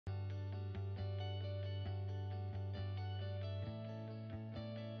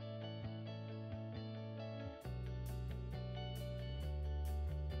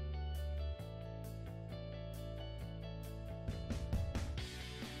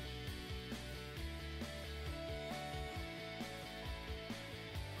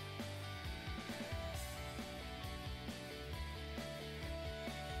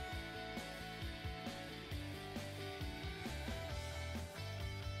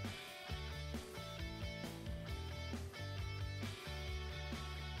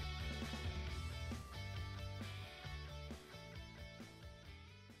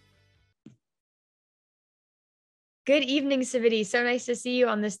Good evening, Savitty. So nice to see you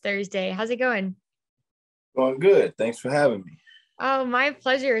on this Thursday. How's it going? Going good. Thanks for having me. Oh, my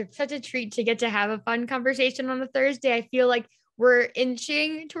pleasure. It's such a treat to get to have a fun conversation on a Thursday. I feel like we're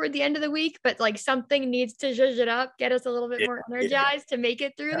inching toward the end of the week, but like something needs to zhuzh it up, get us a little bit Yeah, more yeah. energized to make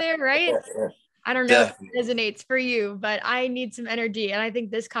it through there, right? I don't know if Definitely, it resonates for you, but I need some energy. And I think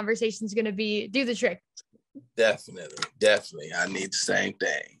this conversation is going to be do the trick. definitely. I need the same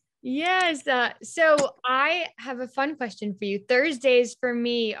thing. Yes. So I have a fun question for you. Thursdays for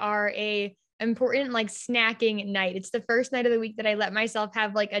me are a important like snacking night. It's the first night of the week that I let myself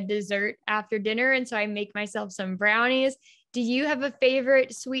have like a dessert after dinner. And so I make myself some brownies. Do you have a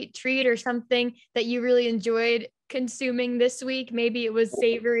favorite sweet treat or something that you really enjoyed consuming this week? Maybe it was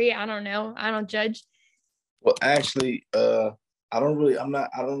savory. I don't know. I don't judge. Well, actually, I don't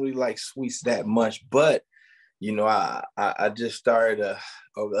really like sweets that much, but I just started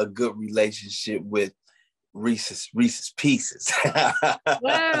a good relationship with Reese's Pieces.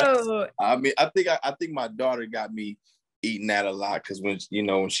 Whoa. I think my daughter got me eating that a lot because when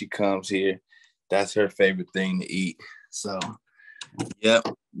she comes here, that's her favorite thing to eat. So, yep,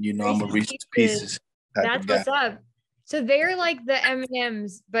 I'm a Reese's Reese's Pieces. Pieces type That's of guy. what's up. So they're like the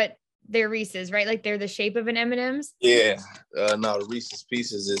M&Ms, but they're Reese's, right? Like they're the shape of an M&Ms. Yeah, no, the Reese's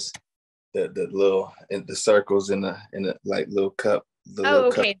Pieces is the little in the circles in the like little cup, the little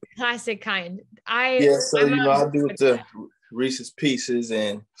Oh, cup. okay. Classic kind. Yeah, so I'm I do it to Reese's Pieces,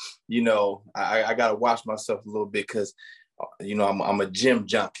 and I gotta watch myself a little bit because I'm a gym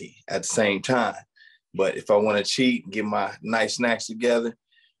junkie at the same time. But if I want to cheat, get my nice snacks together,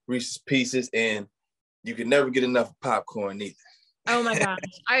 Reese's Pieces, and you can never get enough popcorn either. Oh my gosh.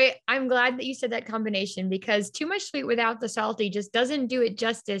 I'm glad that you said that combination because too much sweet without the salty just doesn't do it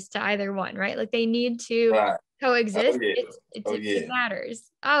justice to either one, right? Like they need to Right. Oh coexist. yeah. Oh It yeah.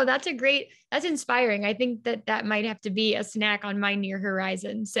 matters. Oh, that's inspiring. I think that might have to be a snack on my near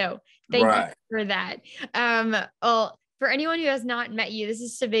horizon. So thank you Right. for that. Well, for anyone who has not met you, this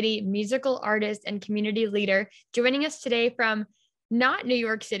is Savitty, musical artist and community leader, joining us today from not New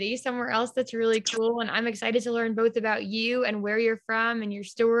York City, somewhere else that's really cool. And I'm excited to learn both about you and where you're from and your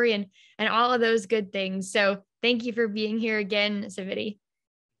story and all of those good things. So thank you for being here again, Savitty.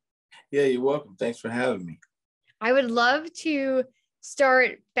 Yeah, you're welcome. Thanks for having me. I would love to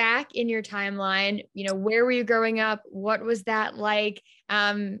start back in your timeline. Where were you growing up? What was that like?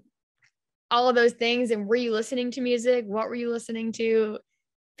 All of those things. And were you listening to music? What were you listening to?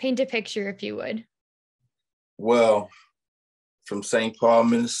 Paint a picture, if you would. Well, from St. Paul,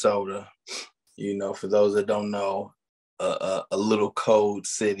 Minnesota, for those that don't know, a little cold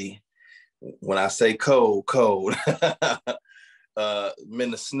city. When I say cold, cold,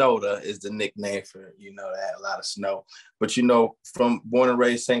 Minnesota is the nickname for, that had a lot of snow. But, from born and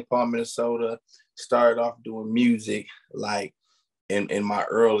raised St. Paul, Minnesota, started off doing music like in my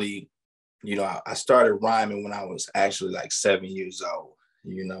early, I started rhyming when I was actually like 7 years old,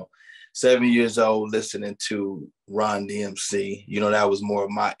 you know, 7 years old, listening to Run DMC, that was more of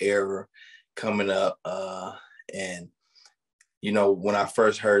my era coming up. And when I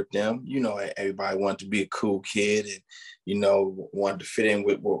first heard them, everybody wanted to be a cool kid and, wanted to fit in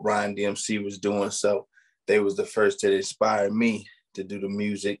with what Ryan DMC was doing. So they was the first that inspired me to do the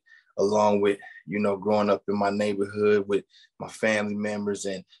music along with, growing up in my neighborhood with my family members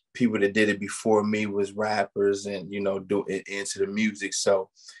and people that did it before me was rappers and, do it into the music. So,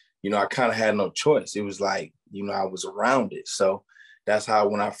 I kind of had no choice. It was like, I was around it. So that's how,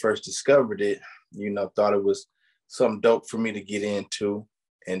 when I first discovered it, thought it was something dope for me to get into.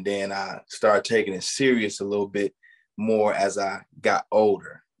 And then I started taking it serious a little bit more as I got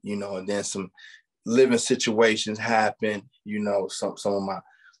older, and then some living situations happened, some of my,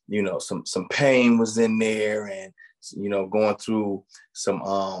 some pain was in there and, going through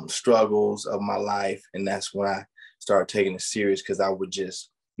some struggles of my life. And that's when I started taking it serious because I would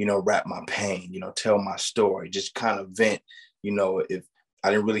just, rap my pain, tell my story, just kind of vent, if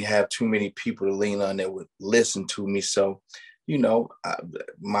I didn't really have too many people to lean on that would listen to me. So,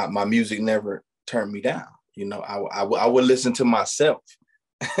 my music never turned me down. I would listen to myself.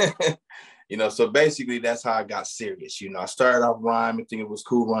 So basically that's how I got serious. I started off rhyming, thinking it was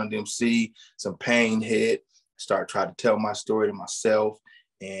cool, Run DMC, some pain hit, started trying to tell my story to myself.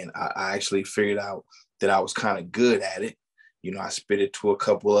 And I actually figured out that I was kind of good at it. I spit it to a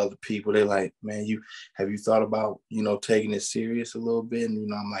couple other people. They're like, man, have you thought about, taking it serious a little bit?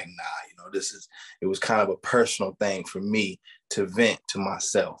 And, I'm like, nah, it was kind of a personal thing for me to vent to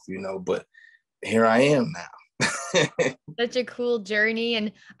myself, but here I am now. Such a cool journey.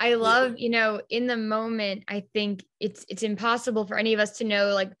 And I Yeah. love, in the moment, I think it's impossible for any of us to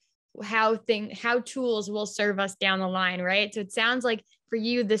know like how tools will serve us down the line, right? So it sounds like for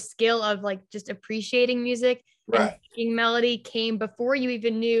you, the skill of like just appreciating music and Right. picking melody came before you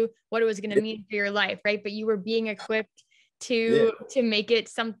even knew what it was going to mean for your life, right? But you were being equipped Yeah. to make it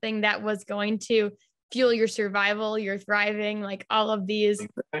something that was going to fuel your survival, your thriving, like all of these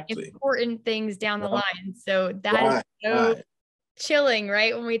Exactly. important things down the Yeah. line. So that is Right. so Right. chilling,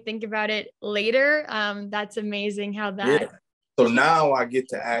 right? When we think about it later, that's amazing how Yeah. that So just now I get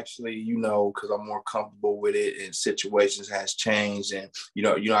to actually, because I'm more comfortable with it and situations has changed. And,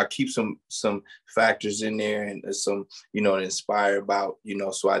 I keep some factors in there and some, inspire about,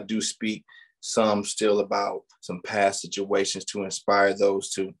 so I do speak some still about some past situations to inspire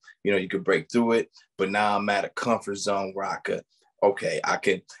those to, you could break through it. But now I'm at a comfort zone where I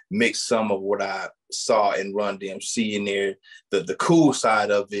can mix some of what I saw in Run DMC in there, the cool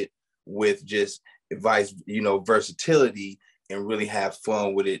side of it with just advice, versatility, and really have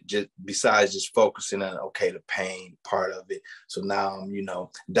fun with it, just besides just focusing on the pain part of it. So now I'm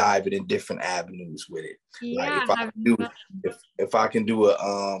diving in different avenues with it. Like yeah, having fun. if I can do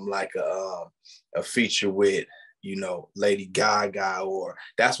a feature with Lady Gaga, or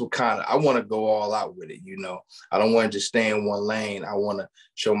that's what kind of I want to go all out with it. I don't want to just stay in one lane. I want to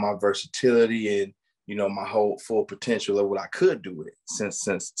show my versatility and my whole full potential of what I could do with it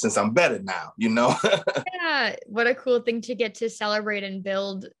since I'm better now. Yeah, what a cool thing to get to celebrate and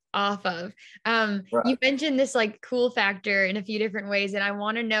build off of. You Right. mentioned this like cool factor in a few different ways, and I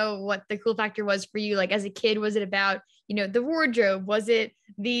want to know what the cool factor was for you. Like as a kid, was it about, the wardrobe? Was it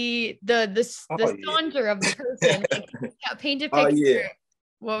the Oh saunter of the person? Like paint a oh picture. yeah.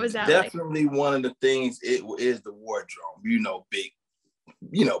 What was that like? Definitely one of the things it is the wardrobe.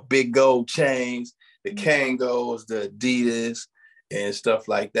 Big gold chains, the Kangos, the Adidas, and stuff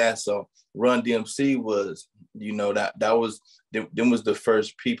like that. So Run DMC was, that was them was the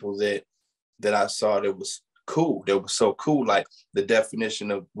first people that I saw that was cool. That was so cool. Like the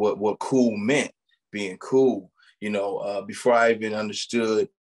definition of what cool meant, being cool. Before I even understood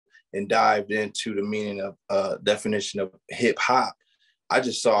and dived into the meaning of definition of hip hop, I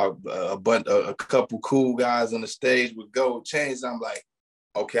just saw a couple cool guys on the stage with gold chains. I'm like,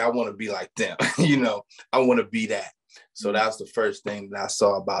 okay, I want to be like them. I want to be that. So that's the first thing that I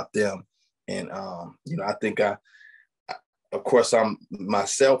saw about them. And, I think of course, I'm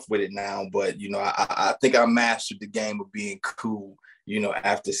myself with it now, but, I think I mastered the game of being cool,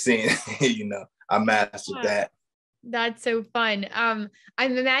 after seeing, I mastered that. That's so fun. I'm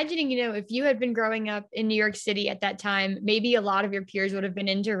imagining, if you had been growing up in New York City at that time, maybe a lot of your peers would have been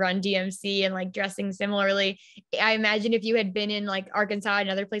into Run DMC and like dressing similarly. I imagine if you had been in like Arkansas,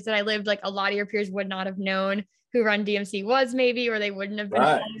 another place that I lived, like a lot of your peers would not have known who Run DMC was, maybe, or they wouldn't have been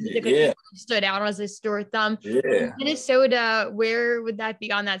Right. Yeah. stood out as a sore thumb. Yeah. In Minnesota, where would that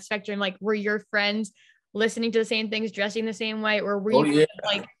be on that spectrum? Like, were your friends listening to the same things, dressing the same way, or were Oh, you yeah.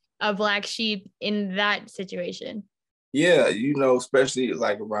 like a black sheep in that situation? Yeah, especially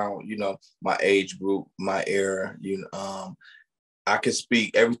like around, my age group, my era, I could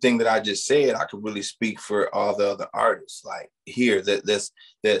speak everything that I just said. I could really speak for all the other artists like here that's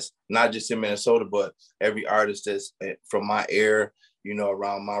not just in Minnesota, but every artist that's from my era,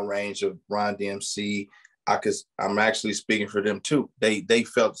 around my range of Ron DMC. I'm actually speaking for them too. They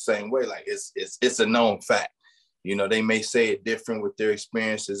felt the same way. Like it's a known fact. They may say it different with their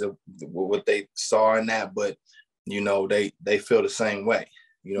experiences of what they saw in that, but they feel the same way.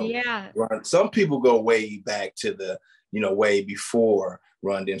 Yeah. Some people go way back to the, way before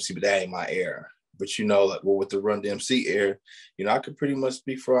Run DMC, but that ain't my era. But like with the Run DMC era, I could pretty much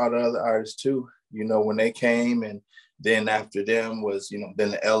speak for all the other artists too. When they came, and then after them was,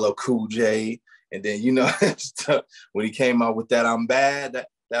 then the LL Cool J, and then when he came out with that I'm Bad,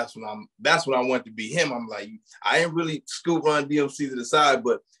 that's when I wanted to be him. I'm like, I ain't really scoop Run DMC to the side,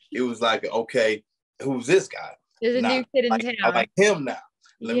 but it was like, okay, who's this guy? There's a new kid in I town. like him now.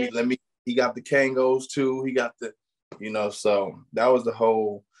 Let Yeah. me. He got the Kangos too. He got the, So that was the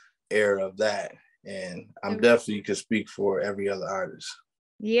whole era of that, and I'm definitely could speak for every other artist.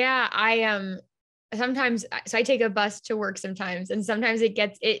 Yeah, I sometimes, so I take a bus to work sometimes, and sometimes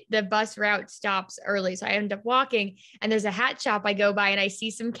the bus route stops early, so I end up walking, and there's a hat shop I go by, and I see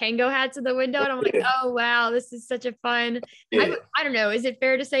some Kango hats in the window, and I'm like, oh wow, this is such a fun. Yeah. I don't know, is it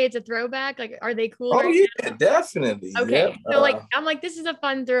fair to say it's a throwback? Like, are they cool? Oh yeah, definitely. Okay. Yep. So like, I'm like, this is a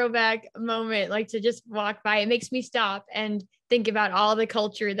fun throwback moment, like to just walk by. It makes me stop and think about all the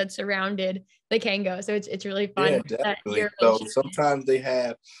culture that surrounded the Kango. So it's really fun. Yeah, definitely. So sometimes they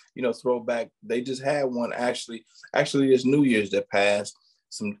have, throwback. They just had one actually this New Year's that passed.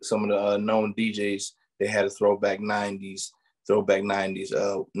 Some of the known DJs, they had a throwback 90s throwback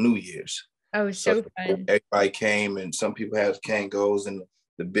 90s New Year's. Oh, So so fun. everybody came, and some people had Kangos and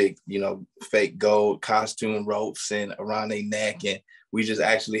the big, fake gold costume ropes and around their neck. And we just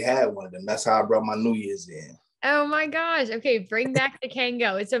actually had one of them. That's how I brought my New Year's in. Oh my gosh. Okay, bring back the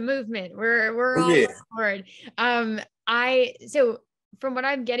Kango. It's a movement. We're all Yeah. on board. So from what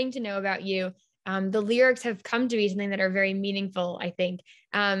I'm getting to know about you, the lyrics have come to be something that are very meaningful, I think.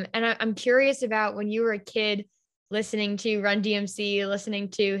 And I'm curious about when you were a kid listening to Run DMC, listening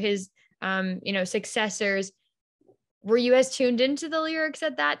to his successors. Were you as tuned into the lyrics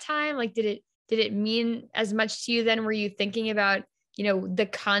at that time? Like, did it mean as much to you then? Were you thinking about, the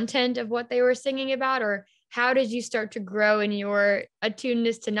content of what they were singing about, or how did you start to grow in your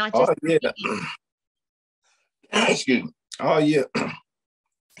attuneness to not just Excuse me. Oh yeah.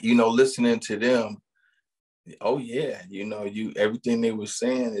 Listening to them. Oh yeah. Everything they were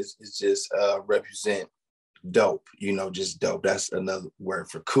saying is just represent dope, just dope. That's another word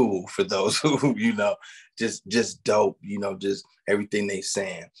for cool for those who, just dope, just everything they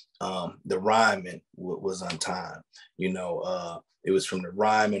saying. The rhyming was on time, it was from the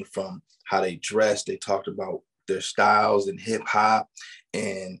rhyming, from how they dressed. They talked about their styles and hip hop,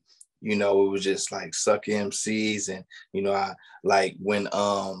 and it was just like suck MCs. And I like when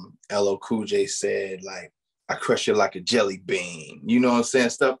LL Cool J said, like, I crush you like a jelly bean, you know what I'm saying?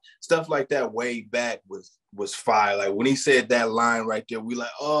 Stuff like that way back was fire. Like when he said that line right there, we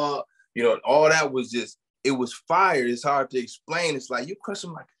like, oh, all that was just, it was fire. It's hard to explain. It's like, you crush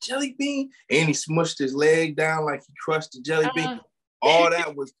him like a jelly bean, and he smushed his leg down like he crushed a jelly bean. All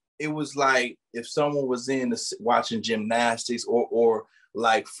that was, it was like if someone was watching gymnastics or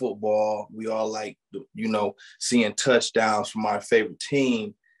like football, we all like, seeing touchdowns from our favorite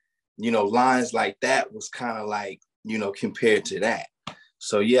team, lines like that was kind of like, compared to that.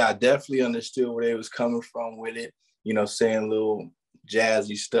 So yeah, I definitely understood where they was coming from with it, saying little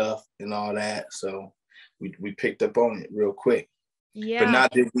jazzy stuff and all that. So we picked up on it real quick. Yeah. But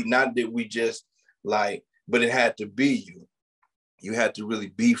not that we just like, but it had to be you. You had to really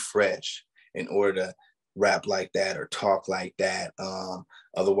be fresh in order to rap like that or talk like that.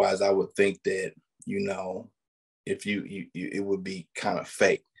 Otherwise I would think that, if you it would be kind of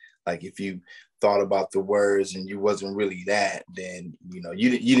fake. Like if you thought about the words and you wasn't really that, then you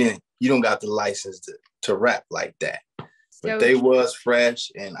don't got the license to rap like that. But they was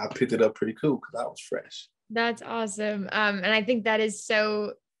fresh, and I picked it up pretty cool because I was fresh. That's awesome. And I think that is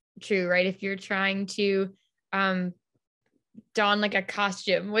so true, right? If you're trying to don like a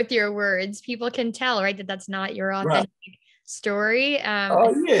costume with your words, people can tell, right, that that's not your authentic story.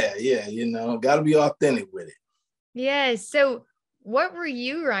 Oh yeah, gotta be authentic with it. Yeah. So what were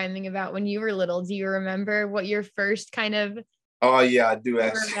you rhyming about when you were little? Do you remember what your first kind of? Oh yeah, I do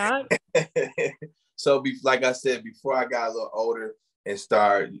actually. So like I said, before I got a little older and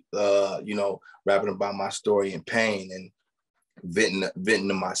started, rapping about my story and pain and venting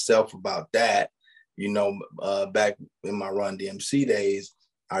to myself about that, back in my Run DMC days,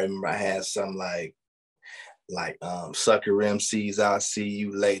 I remember I had some like sucker MCs, I'll see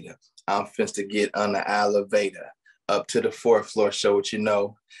you later. I'm finna get on the elevator. Up to the 4th floor, show what you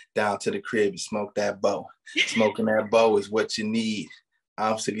know. Down to the crib, you smoke that bow. Smoking that bow is what you need.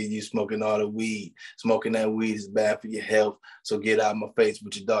 I'm sick of you smoking all the weed. Smoking that weed is bad for your health. So get out of my face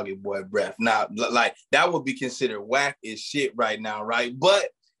with your doggy boy breath. Now, like that would be considered whack as shit right now, right? But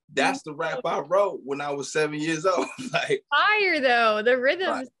that's the rap I wrote when I was 7 years old. Like fire though, the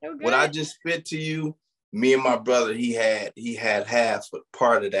rhythm is so good. What I just spit to you, me and my brother, he had half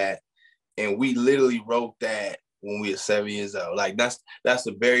part of that, and we literally wrote that when we were 7 years old. Like that's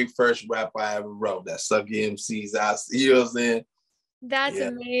the very first rap I ever wrote. That suck MCs out. You know what I'm saying? That's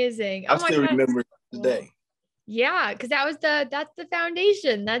amazing. I still remember it today. Yeah, because that's the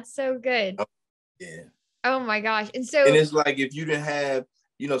foundation. That's so good. Oh, yeah. Oh my gosh. And it's like if you didn't have,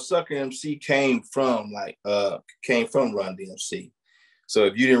 Sucker MC came from Run DMC. So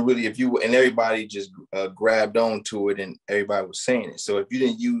if you didn't really, and everybody just grabbed on to it and everybody was saying it. So if you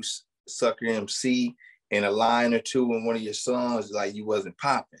didn't use Sucker MC in a line or two in one of your songs, like you wasn't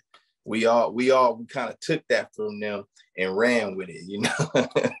popping. We kind of took that from them and ran with it,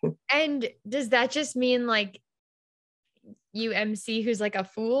 And does that just mean like you MC who's like a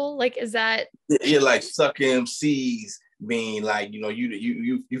fool? Like, is that? Yeah, like sucker MCs being like, you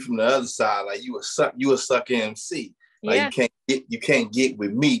from the other side, like you a sucker MC. Like you can't get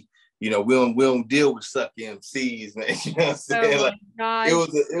with me. We don't deal with sucker MCs, man. You know what I'm saying? Oh like gosh.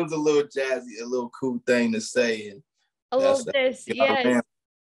 it was a little jazzy, a little cool thing to say. And a little this, yes.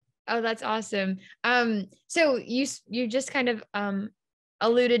 Oh, that's awesome. So you just kind of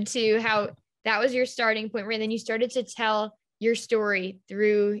alluded to how that was your starting point, right? And then you started to tell your story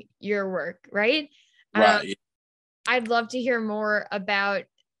through your work, right? Right. I'd love to hear more about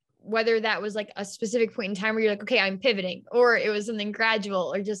whether that was like a specific point in time where you're like, okay, I'm pivoting, or it was something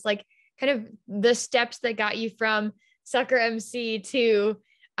gradual, or just like kind of the steps that got you from Sucker MC to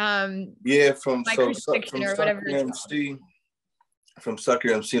Yeah, my from crucifixion or whatever Sucker it's called. MC, from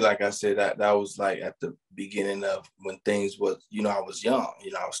Sucker MC, like I said, that was like at the beginning of when things was, I was young,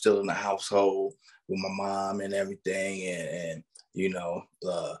 I was still in the household with my mom and everything, and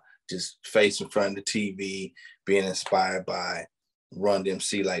just face in front of the TV, being inspired by Run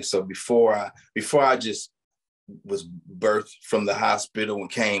DMC. Like, so before I just was birthed from the hospital and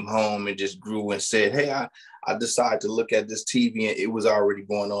came home and just grew and said, hey, I decided to look at this TV, and it was already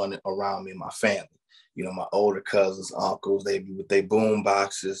going on around me and my family. My older cousins, uncles, they be with their boom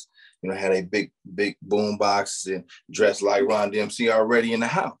boxes, had a big boom boxes and dressed like Ron DMC already in the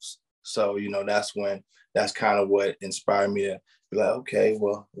house. So, that's kind of what inspired me to be like, okay,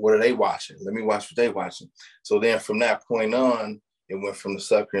 well, what are they watching? Let me watch what they watching. So then from that point on, it went from the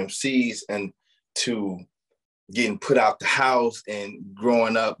Sucker MCs and to getting put out the house and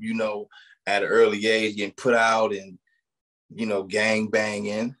growing up, at an early age, getting put out and, gang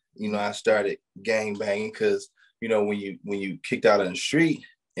banging. I started gang banging because, when you kicked out in the street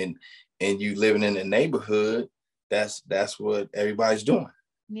and you living in the neighborhood, that's what everybody's doing.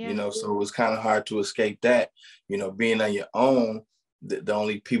 Yeah. So it was kind of hard to escape that, being on your own, the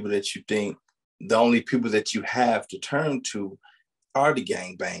only people that you have to turn to are the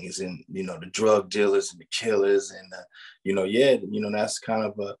gangbangers and, the drug dealers and the killers and, that's kind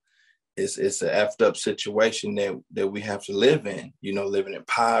of it's an effed up situation that we have to live in, living in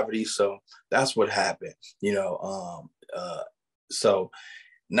poverty. So that's what happened, so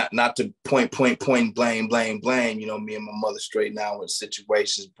not to point, blame, me and my mother straight now with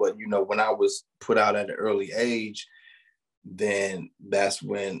situations, but, when I was put out at an early age, then that's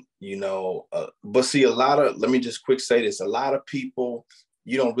when, but see, let me just quick say this, a lot of people,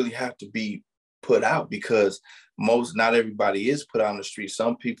 you don't really have to be put out because not everybody is put out on the street.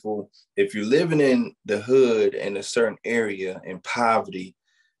 Some people, if you're living in the hood in a certain area in poverty,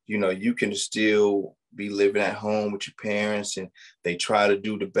 you can still be living at home with your parents and they try to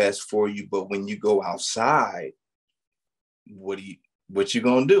do the best for you. But when you go outside, what you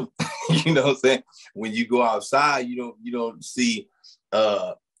gonna do? You know what I'm saying? When you go outside, you don't see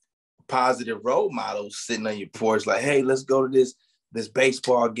positive role models sitting on your porch like, hey, let's go to this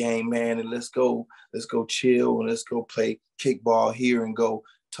baseball game, man, and let's go chill and let's go play kickball here and go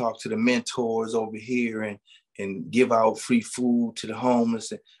talk to the mentors over here and give out free food to the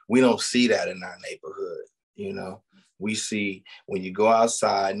homeless. And we don't see that in our neighborhood. We see when you go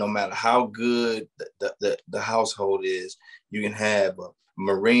outside, no matter how good the household is, you can have a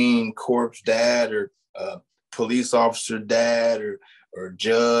Marine Corps dad or a police officer dad or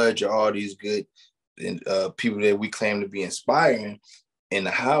judge or all these good people that we claim to be inspiring in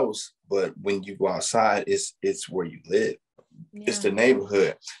the house. But when you go outside, it's where you live. Yeah. It's the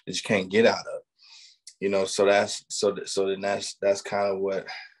neighborhood that you can't get out of. So then that's kind of what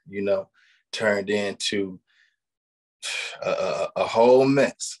turned into a whole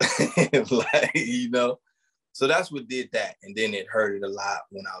mess. So that's what did that. And then it hurted a lot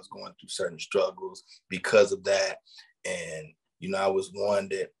when I was going through certain struggles because of that. And, I was one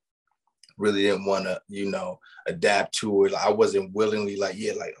that really didn't want to, adapt to it. I wasn't willingly like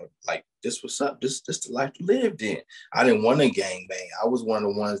this what's up. This the life you lived in. I didn't want to gangbang. I was one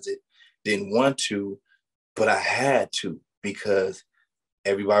of the ones that didn't want to, but I had to because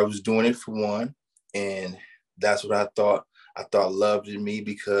everybody was doing it for one. And that's what I thought. I thought loved in me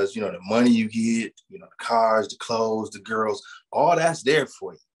because, the money you get, the cars, the clothes, the girls, all that's there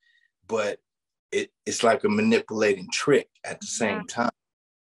for you. But it's like a manipulating trick at the same time.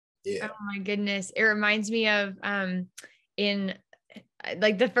 Yeah. Oh my goodness. It reminds me of in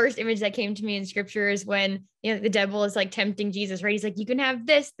like the first image that came to me in scripture is when, the devil is like tempting Jesus, right? He's like, you can have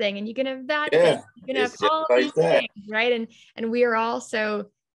this thing and you can have that thing. You can have all like these things, right? And we are all so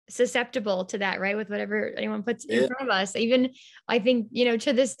susceptible to that, right? With whatever anyone puts in front of us. Even I think,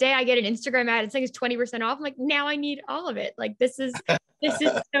 to this day, I get an Instagram ad. It's like it's 20% off. I'm like, now I need all of it. Like this is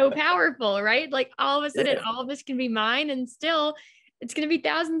so powerful, right? Like all of a sudden, all of this can be mine, and still it's going to be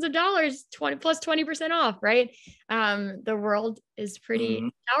thousands of dollars, 20% off, right? The world is pretty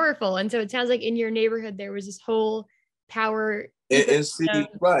powerful. And so it sounds like in your neighborhood, there was this whole power. And see,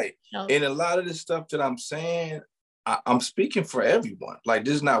 right. And a lot of the stuff that I'm saying, I'm speaking for everyone. Like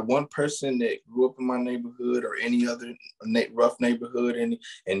there's not one person that grew up in my neighborhood or any other rough neighborhood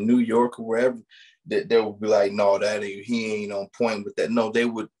in New York or wherever. that they would be like, no, he ain't on point with that. No, they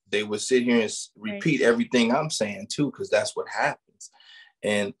would sit here and repeat everything I'm saying too, because that's what happens.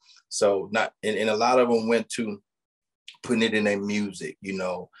 And so and a lot of them went to putting it in their music.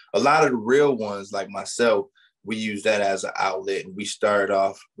 A lot of the real ones like myself, we use that as an outlet, and we started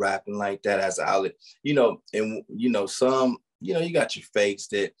off rapping like that as an outlet. And some, you got your fakes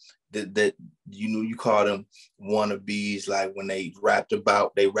that you call them wannabes, like when they rap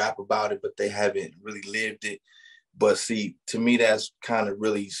about it, but they haven't really lived it. But see, to me, that's kind of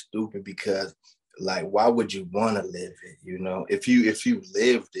really stupid, because like, why would you want to live it? If you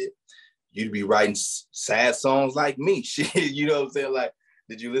lived it, you'd be writing sad songs like me. Shit, you know what I'm saying? Like,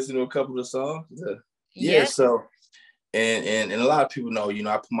 did you listen to a couple of songs? Yeah. So, and a lot of people know,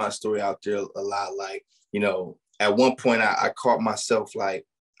 I put my story out there a lot. Like, at one point I caught myself, like,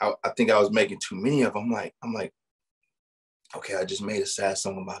 I think I was making too many of them. I'm like, okay, I just made a sad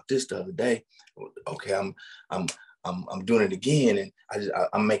song about this the other day. Okay, I'm doing it again, and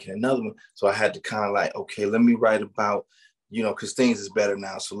I'm making another one. So I had to kind of like, okay, let me write about, because things is better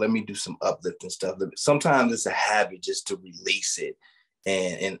now. So let me do some uplifting stuff. Sometimes it's a habit just to release it.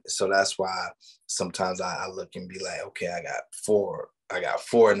 And so that's why sometimes I look and be like, okay, I got four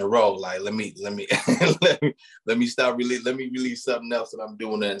in a row. Like, let me let me release something else that I'm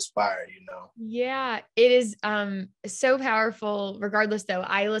doing to inspire, Yeah, it is so powerful. Regardless, though,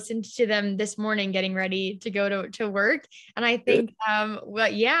 I listened to them this morning getting ready to go to work, and I think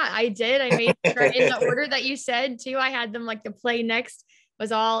I did. I made sure in the order that you said too. I had them like the play next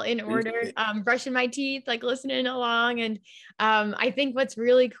was all in order. Brushing my teeth, like listening along, and I think what's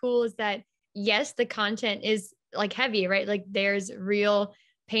really cool is that yes, the content is like heavy, right? Like there's real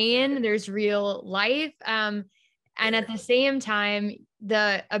pain, there's real life. And at the same time,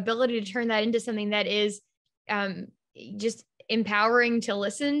 the ability to turn that into something that is just empowering to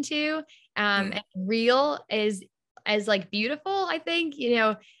listen to and real is as like beautiful, I think,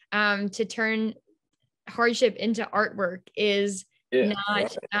 to turn hardship into artwork is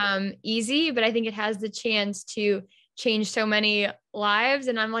not easy, but I think it has the chance to change so many lives.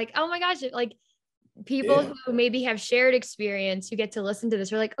 And I'm like, oh my gosh, like people who maybe have shared experience who get to listen to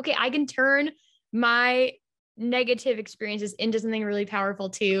this are like, okay, I can turn my negative experiences into something really powerful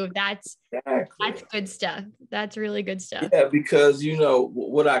too. That's good stuff. That's really good stuff. Yeah, because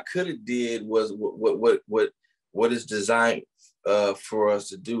what I could have did was what is designed for us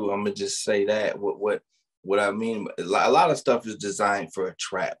to do. I'm gonna just say that what I mean, a lot of stuff is designed for a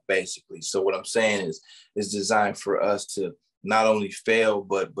trap, basically. So what I'm saying is designed for us to not only fail,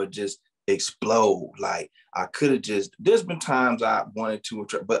 but just explode. Like, I could have there's been times I wanted to,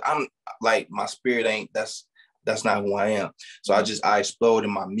 but I'm like, my spirit ain't, that's not who I am. So I explode in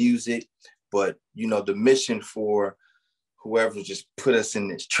my music. But the mission for whoever just put us in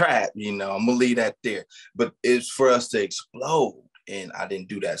this trap, I'm gonna leave that there. But it's for us to explode. And I didn't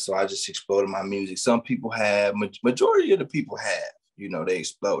do that. So I just exploded my music. Some people have, majority of the people have, they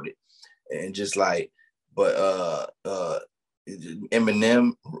exploded. And just like, but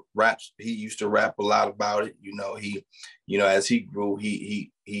Eminem raps, he used to rap a lot about it. He, as he grew,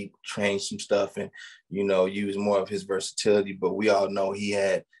 he changed some stuff and, used more of his versatility. But we all know he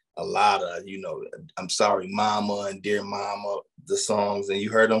had a lot of, I'm Sorry Mama and Dear Mama, the songs, and you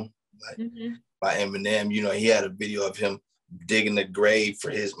heard them by Eminem. He had a video of him digging the grave for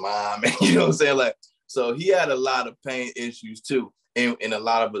his mom, and what I'm saying? Like, so he had a lot of pain issues too, and a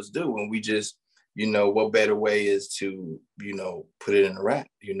lot of us do, and we just, what better way is to, put it in a rap,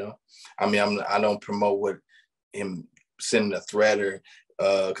 I mean, I don't promote what him sending a threat or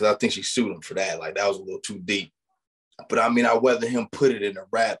because I think she sued him for that. Like, that was a little too deep. But I mean, I'd rather him put it in a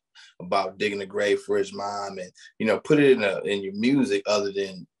rap about digging a grave for his mom and, put it in your music, other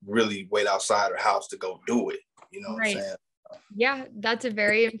than really wait outside her house to go do it. You know what I'm saying? Yeah, that's a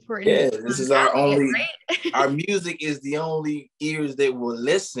very important. Yeah, this is our only, right? Our music is the only ears that will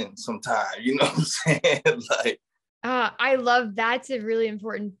listen sometimes. You know what I'm saying? Like, I love, that's a really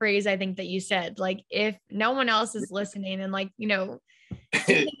important phrase, I think, that you said. Like, if no one else is listening and like, something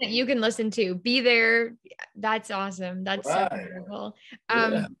that you can listen to, be there. That's awesome. That's so wonderful.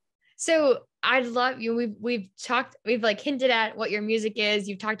 So I'd love you. We've like hinted at what your music is.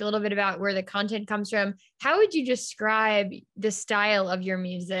 You've talked a little bit about where the content comes from. How would you describe the style of your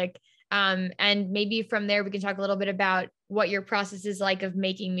music? And maybe from there, we can talk a little bit about what your process is like of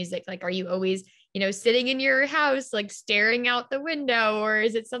making music. Like, are you always, sitting in your house, like staring out the window, or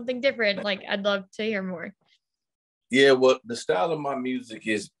is it something different? Like, I'd love to hear more. Yeah, well, the style of my music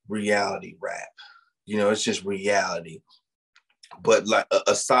is reality rap. It's just reality. But like,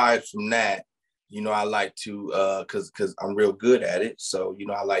 aside from that, I like to, cause I'm real good at it. So,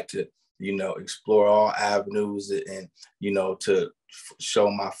 I like to, explore all avenues and, to show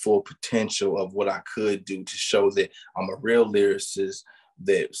my full potential of what I could do, to show that I'm a real lyricist,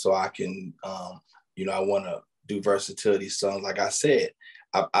 that so I can, I want to do versatility songs. Like I said,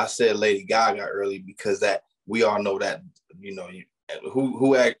 I said Lady Gaga early because that we all know that,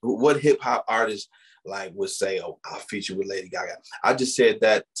 what hip hop artist like would say, oh, I'll feature with Lady Gaga. I just said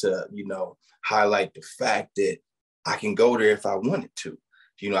that to, highlight the fact that I can go there if I wanted to.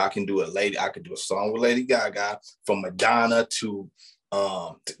 I could do a song with Lady Gaga, from Madonna to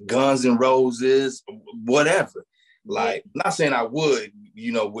Guns N' Roses, whatever. Like, not saying I would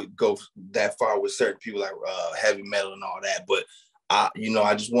go that far with certain people like heavy metal and all that, but I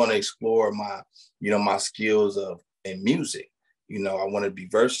just want to explore my, my skills in music. I want to be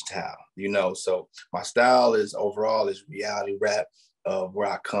versatile, so my style is reality rap, where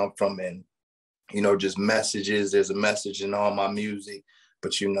I come from, and, just messages. There's a message in all my music,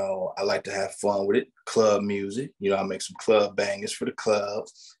 but, I like to have fun with it. Club music, I make some club bangers for the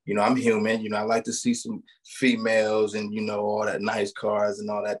clubs. I'm human, I like to see some females and, all that nice cars and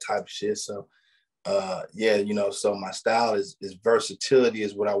all that type of shit. So, so my style is versatility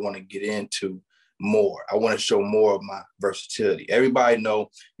is what I want to get into more. I want to show more of my versatility. Everybody know,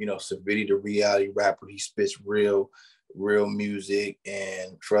 Savitty, the reality rapper, he spits real music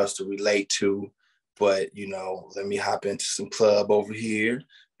and for us to relate to. But, let me hop into some club over here,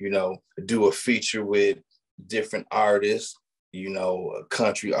 do a feature with different artists, a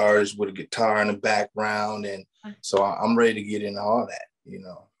country artist with a guitar in the background. And so I'm ready to get into all that,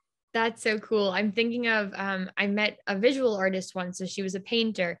 That's so cool. I'm thinking of, I met a visual artist once. So she was a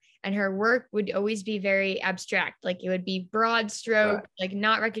painter and her work would always be very abstract. Like it would be broad stroke, right, like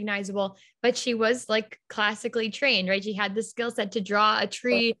not recognizable, but she was like classically trained, right? She had the skill set to draw a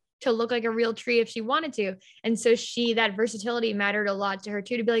tree, right, to look like a real tree if she wanted to. And so that versatility mattered a lot to her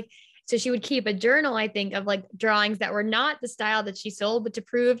too, to be like, so she would keep a journal, I think, of like drawings that were not the style that she sold, but to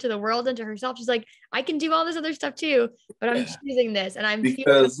prove to the world and to herself, she's like, I can do all this other stuff too, but I'm choosing this. And I'm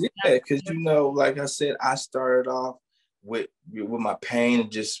because like I said, I started off with my pain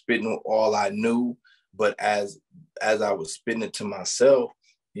and just spitting all I knew. But as I was spitting it to myself,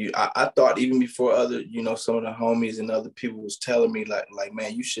 I thought even before other, some of the homies and other people was telling me like,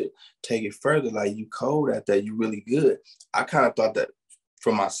 man, you should take it further. Like, you cold at that, you really good. I kind of thought that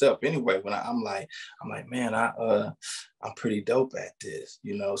for myself anyway, when I'm like, man, I'm pretty dope at this,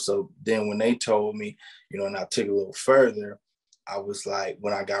 So then when they told me, and I took it a little further, I was like,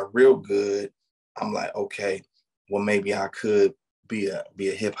 when I got real good, I'm like, okay, well, maybe I could be a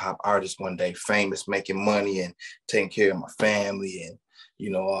hip hop artist one day, famous, making money and taking care of my family and,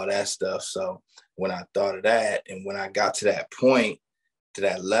 all that stuff. So when I thought of that, and when I got to that point, to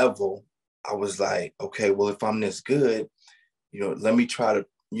that level, I was like, okay, well, if I'm this good, let me try to,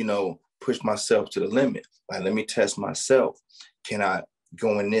 push myself to the limit. Like, let me test myself. Can I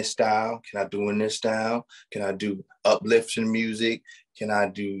go in this style? Can I do in this style? Can I do uplifting music? Can I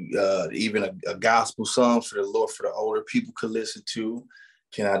do even a gospel song for the Lord, for the older people could listen to?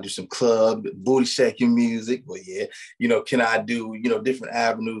 Can I do some club booty shaking music? Well, yeah. Can I do, different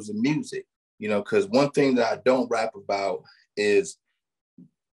avenues of music? Because one thing that I don't rap about is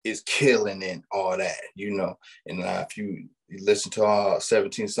killing and all that, And if you listen to all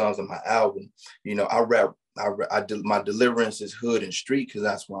 17 songs on my album, I rap. My deliverance is hood and street because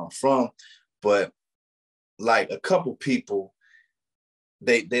that's where I'm from. But like a couple people,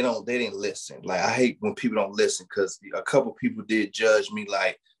 they didn't listen. Like, I hate when people don't listen, because a couple people did judge me.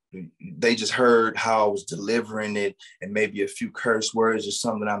 Like, they just heard how I was delivering it and maybe a few curse words or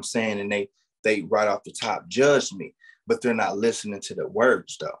something I'm saying, and they right off the top judged me, but they're not listening to the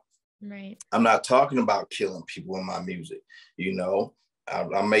words though. Right. I'm not talking about killing people in my music.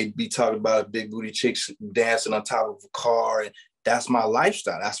 I may be talking about a big booty chick dancing on top of a car, and that's my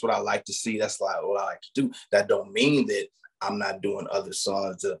lifestyle. That's what I like to see. That's like what I like to do. That don't mean that I'm not doing other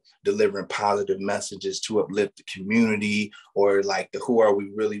songs delivering positive messages to uplift the community, or like the Who Are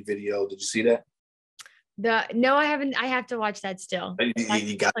We Really video. Did you see that? No, I haven't. I have to watch that still.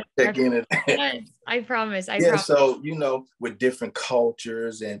 You got to check in. Yes, I promise. So, with different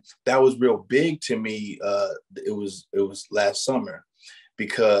cultures, and that was real big to me. It was last summer,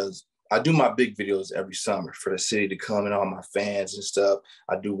 because I do my big videos every summer for the city to come and all my fans and stuff.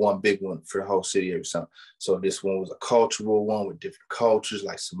 I do one big one for the whole city every summer. So this one was a cultural one with different cultures,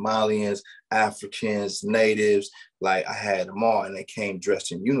 like Somalians, Africans, natives. Like, I had them all, and they came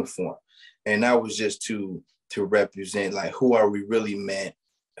dressed in uniform. And that was just to represent, like, who are we really meant?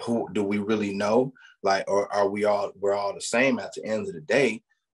 Who do we really know? Like, or are we're all the same at the end of the day?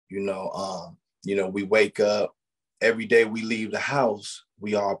 We wake up every day, we leave the house,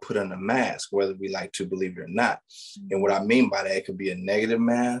 we all put on a mask, whether we like to believe it or not. And what I mean by that, it could be a negative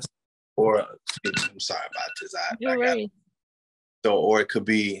mask, or I'm sorry about this. No worries. Or it could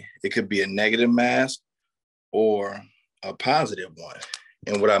be a negative mask or a positive one.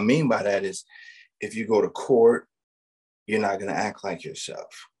 And what I mean by that is, if you go to court, you're not going to act like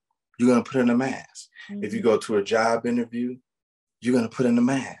yourself. You're going to put in a mask. Mm-hmm. If you go to a job interview, you're going to put in a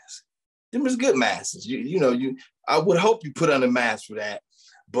mask. Them is good masks. I would hope you put on a mask for that.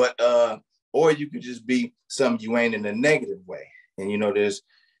 But or you could just be something you ain't in a negative way. And there's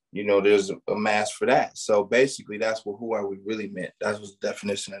a mask for that. So basically that's what Who Are We really meant. That was the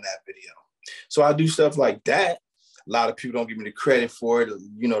definition of that video. So I do stuff like that. A lot of people don't give me the credit for it.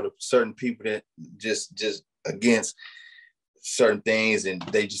 The certain people that just against certain things, and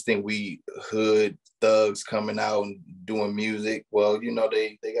they just think we hood thugs coming out and doing music. Well,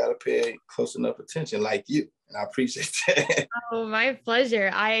 they got to pay close enough attention like you. And I appreciate that. Oh, my pleasure.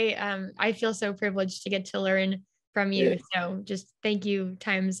 I feel so privileged to get to learn from you. Yeah. So just thank you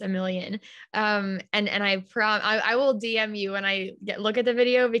times a million. And I will DM you when I look at the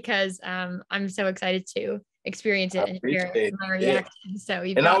video, because I'm so excited to experience it and hear my reaction. Yeah. So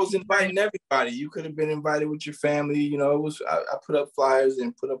I was inviting everybody. You could have been invited with your family. It was I put up flyers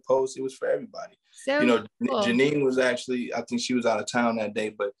and put up posts. It was for everybody. So cool. Janine was actually, I think she was out of town that day,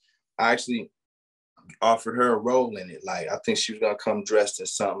 but I actually offered her a role in it. Like, I think she was gonna come dressed in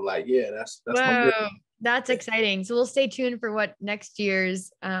something like, that's Whoa, that's exciting. So we'll stay tuned for what next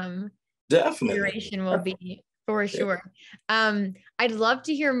year's duration will be, for sure. I'd love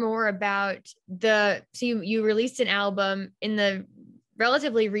to hear more about so you released an album in the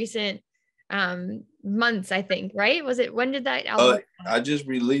relatively recent months, I think, right? When did that album I just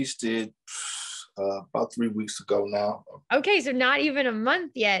released it about 3 weeks ago now. Okay, so not even a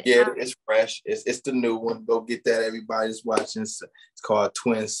month yet. Yeah, it's fresh. It's the new one. Go get that. Everybody's watching. It's called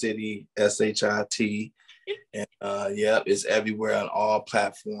Twin City, SHIT. And it's everywhere on all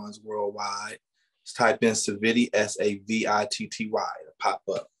platforms worldwide. Just type in Savitty, SAVITTY, to pop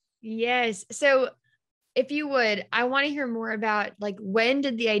up. Yes. So if you would, I want to hear more about, like, when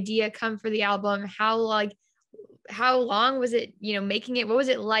did the idea come for the album? How long was it, making it? What was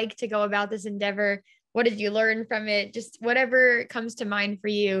it like to go about this endeavor? What did you learn from it? Just whatever comes to mind for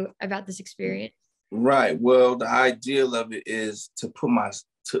you about this experience. Right. Well, the ideal of it is to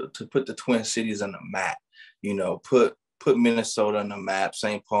put the Twin Cities on the map, put Minnesota on the map,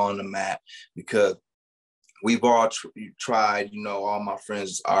 St. Paul on the map, because we've all tried, all my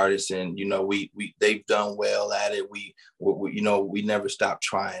friends artists, and, they've done well at it. We never stop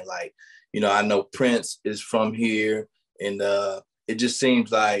trying. Like, I know Prince is from here, and it just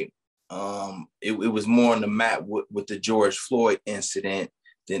seems like it was more on the map with the George Floyd incident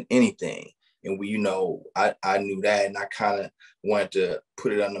than anything. And I knew that, and I kind of wanted to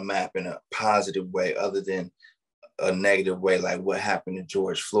put it on the map in a positive way, other than a negative way, like what happened to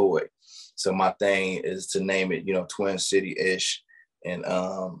George Floyd. So my thing is to name it, Twin City-ish, and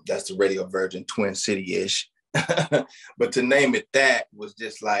that's the radio version, Twin City-ish. But to name it that was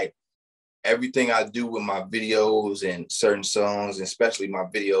just like, everything I do with my videos and certain songs, and especially my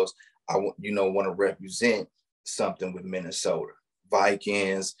videos, I want to represent something with Minnesota,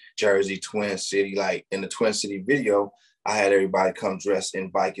 Vikings, Jersey, Twin City. Like in the Twin City video, I had everybody come dressed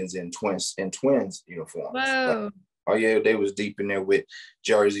in Vikings and twins uniforms. Whoa. Like, oh yeah, they was deep in there with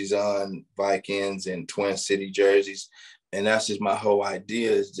jerseys on, Vikings and Twin City jerseys, and that's just my whole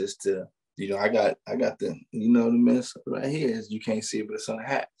idea, is just to, I got the, the Minnesota right here. You can't see it, but it's on the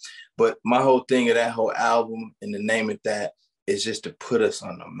hat. But my whole thing of that whole album and the name of that is just to put us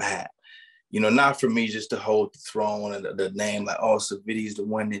on the map. Not for me just to hold the throne and the name, like, oh, Savitty's the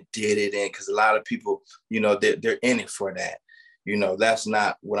one that did it. And because a lot of people, they're in it for that. That's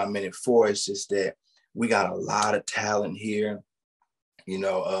not what I'm in it for. It's just that we got a lot of talent here,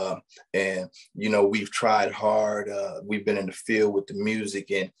 and, we've tried hard. We've been in the field with the music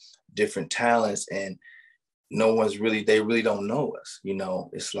and different talents, and they really don't know us.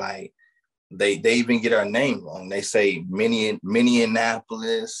 It's like, they even get our name wrong. They say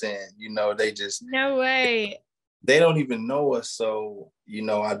Minneapolis, and they just, no way. They don't even know us. So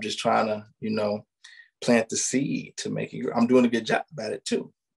I'm just trying to plant the seed to make it. I'm doing a good job at it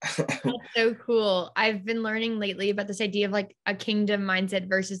too. That's so cool. I've been learning lately about this idea of like a kingdom mindset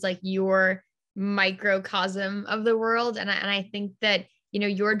versus like your microcosm of the world, and I think that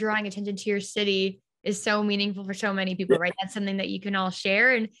you're drawing attention to your city is so meaningful for so many people, right? That's something that you can all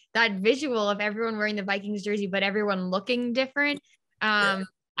share. And that visual of everyone wearing the Vikings jersey, but everyone looking different. I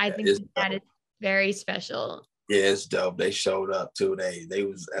think that is very special. Yeah, it's dope. They showed up too. They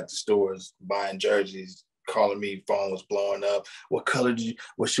was at the stores buying jerseys calling me, phone was blowing up.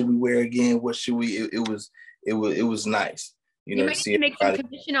 What should we wear again? What should we, it was nice, You to might need see to make some everybody.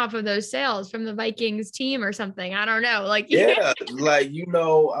 commission off of those sales from the Vikings team or something. I don't know. Like, Yeah, like,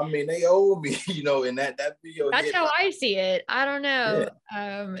 I mean, they owe me, and that video that's hit. how I see it. I don't know.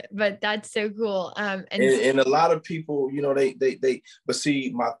 Yeah. But that's so cool. And a lot of people, but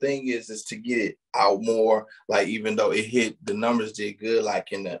see, my thing is to get it out more. Like, even though the numbers did good,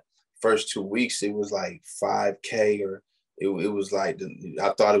 like in the first 2 weeks, it was like 5K, or it was like, I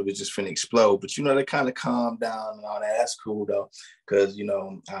thought it was just finna explode, but they kind of calmed down and all that. That's cool though, because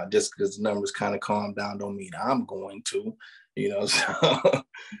just because the numbers kind of calm down don't mean I'm going to,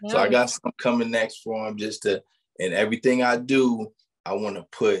 so I got something coming next for him, and everything I do, I want to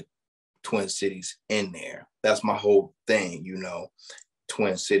put Twin Cities in there. That's my whole thing,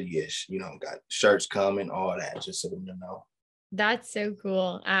 Twin City-ish, got shirts coming, all that, just so them to know. That's so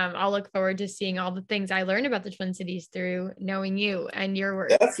cool. I'll look forward to seeing all the things I learned about the Twin Cities through knowing you and your work.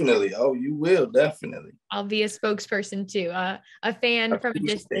 Definitely. Oh, you will, definitely. I'll be a spokesperson too, a fan from a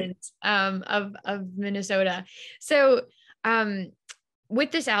distance of Minnesota. So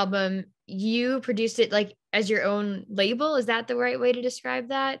with this album, you produced it like as your own label. Is that the right way to describe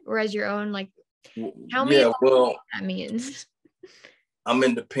that? Or as your own, like, tell me what that means. I'm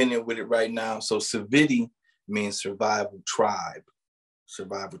independent with it right now. So Savitty means Survival Tribe.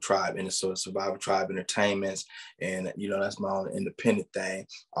 And so it's Survival Tribe Entertainments, and that's my own independent thing.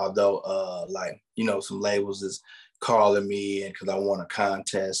 Although some labels is calling me, and because I won a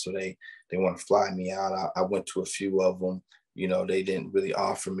contest, so they want to fly me out. I went to a few of them. They didn't really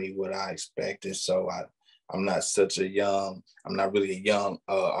offer me what I expected, so I'm not really a young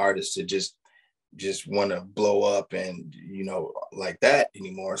artist to just want to blow up and like that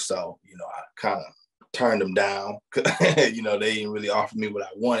anymore. So I kind of turned them down. They didn't really offer me what I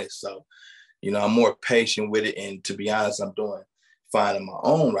wanted. So I'm more patient with it, and to be honest, I'm doing fine on my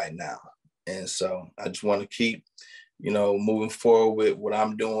own right now. And so I just want to keep moving forward with what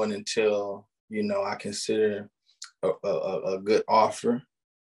I'm doing until I consider a good offer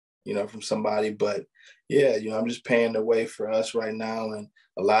from somebody. But yeah, I'm just paying the way for us right now, and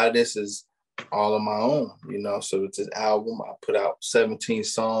a lot of this is all on my own, so it's an album. I put out 17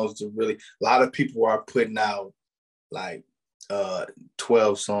 songs. A lot of people are putting out like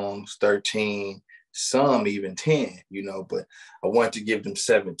 12 songs, 13, some even 10, but I want to give them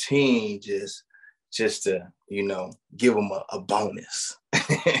 17 just to, give them a bonus.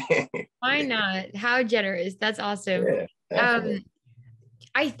 Why not? How generous. That's awesome. Yeah,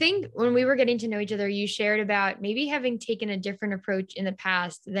 I think when we were getting to know each other, you shared about maybe having taken a different approach in the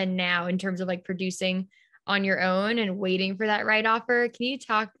past than now in terms of like producing on your own and waiting for that right offer. Can you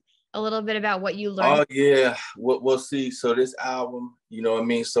talk a little bit about what you learned? Oh yeah, we'll see. So this album, it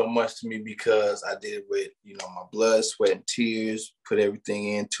means so much to me because I did it with, my blood, sweat, and tears, put everything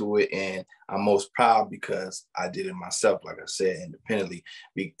into it. And I'm most proud because I did it myself, like I said, independently.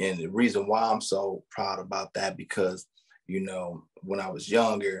 And the reason why I'm so proud about that, because, when I was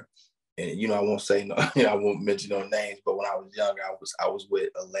younger, and, I won't say no, I won't mention no names, but when I was younger, I was with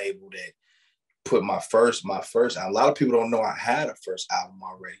a label that put my first a lot of people don't know I had a first album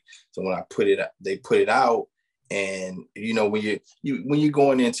already. So when they put it out, and when you're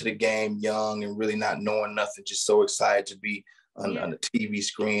going into the game young and really not knowing nothing, just so excited to be on the TV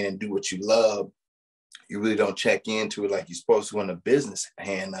screen and do what you love, you really don't check into it like you're supposed to on the business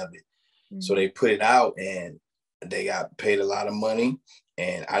hand of it. Mm-hmm. So they put it out, and they got paid a lot of money,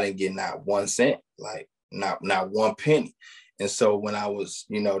 and I didn't get not 1 cent, like not 1 penny. And so when I was,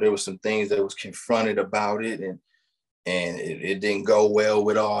 there were some things that was confronted about it, and it didn't go well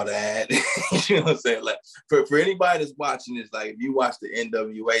with all that. You know what I'm saying? Like for anybody that's watching this, like if you watch the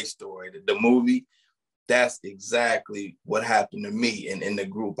NWA story, the movie, that's exactly what happened to me and in the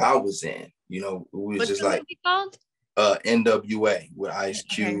group I was in. It was What's just the like movie called? NWA with Ice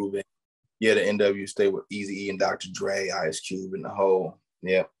Cube. Okay. And the NW stay with Eazy-E and Dr. Dre, Ice Cube, and the whole.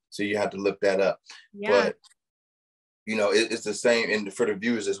 Yeah. So you have to look that up. Yeah. But it's the same. And for the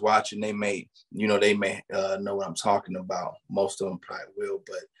viewers that's watching, they may know what I'm talking about. Most of them probably will.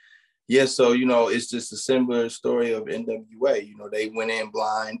 But yeah, so, it's just a similar story of NWA. They went in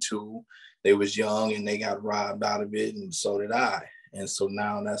blind too. They was young and they got robbed out of it. And so did I. And so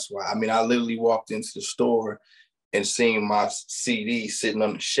now that's why. I mean, I literally walked into the store and seen my CD sitting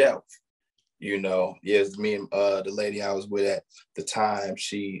on the shelf. Yes, me and the lady I was with at the time,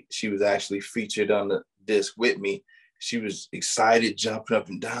 she was actually featured on the disc with me. She was excited, jumping up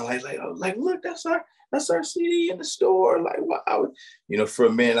and down, like look, that's our CD in the store. Like, wow, for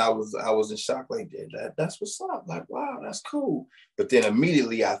a minute I was in shock, like that's what's up. Like, wow, that's cool. But then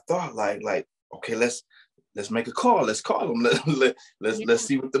immediately I thought, like, okay, let's let's make a call. Let's call them. Yeah. Let's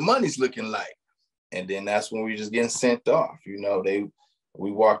see what the money's looking like. And then that's when we just getting sent off.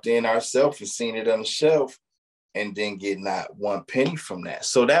 We walked in ourselves and seen it on the shelf and then get not one penny from that.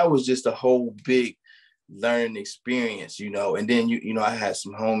 So that was just a whole big learning experience, And then, I had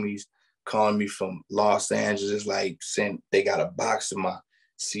some homies calling me from Los Angeles, like they got a box of my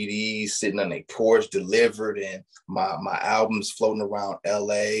CDs sitting on their porch delivered, and my albums floating around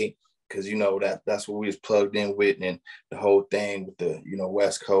LA, because that's what we was plugged in with, and the whole thing with the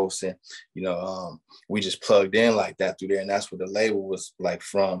West Coast, and we just plugged in like that through there, and that's where the label was like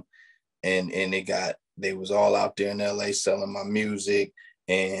from, and they was all out there in LA selling my music.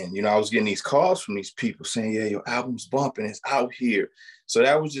 And, I was getting these calls from these people saying, yeah, your album's bumping, it's out here. So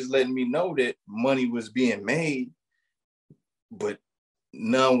that was just letting me know that money was being made, but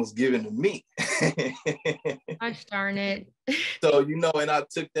none was given to me. Gosh darn it. So, and I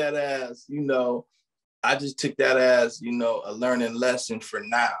took that as, I just took that as, a learning lesson for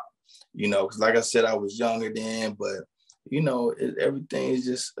now, because like I said, I was younger then, but everything is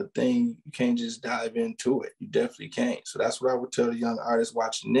just a thing. You can't just dive into it. You definitely can't. So that's what I would tell the young artists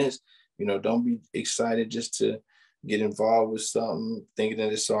watching this. Don't be excited just to get involved with something, thinking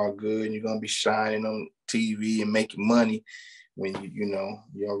that it's all good and you're going to be shining on TV and making money when you don't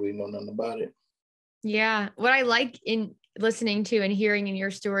really know nothing about it. Yeah. What I like in listening to and hearing in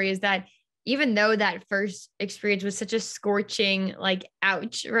your story is that even though that first experience was such a scorching, like,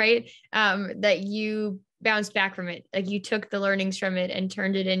 ouch, right? That you bounced back from it. Like, you took the learnings from it and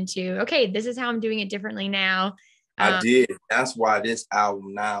turned it into, okay, this is how I'm doing it differently now. I did. That's why this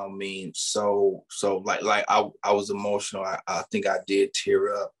album now means so like I was emotional. I think I did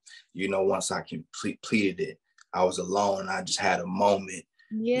tear up, once I completed it. I was alone. I just had a moment.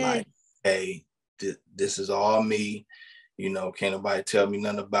 Yeah. Like, hey, this is all me. Can't nobody tell me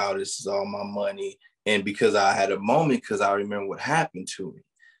nothing about it. This is all my money. And because I had a moment, because I remember what happened to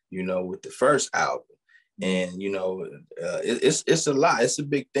me, with the first album. And, it's a lot. It's a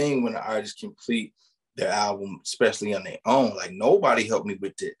big thing when an artist complete their album, especially on their own. Like, nobody helped me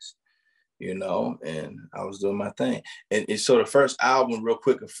with this, and I was doing my thing. And so the first album, real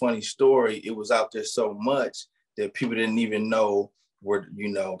quick, a funny story, it was out there so much that people didn't even know where,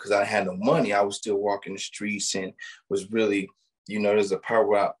 because I had no money. I was still walking the streets and was really, there's a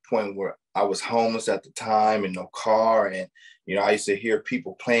point where I was homeless at the time and no car. And, I used to hear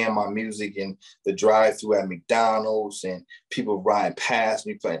people playing my music in the drive-thru at McDonald's and people riding past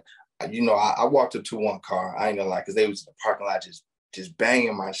me playing. I walked up to one car, I ain't gonna lie, because they was in the parking lot just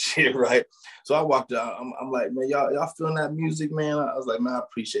banging my shit, right? So I walked up, I'm like, man, y'all feeling that music, man? I was like, man, I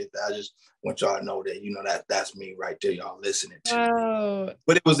appreciate that. I just want y'all to know that, that's me right there, y'all listening to. Oh.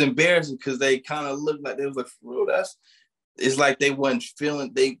 But it was embarrassing because they kind of looked like, they was like, for real, it's like they wasn't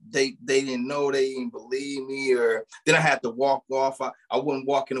feeling, they didn't know, they didn't believe me, or then I had to walk off. I wasn't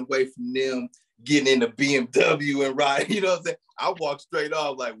walking away from them, getting in the BMW and riding, you know what I'm saying? I walked straight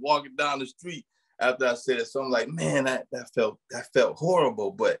off, like walking down the street after I said it. So I'm like, man, that felt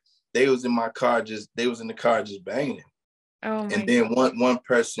horrible. But they was in the car just banging. Oh my. And then one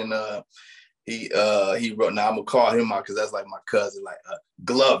person, he wrote, now I'm gonna call him out because that's like my cousin, like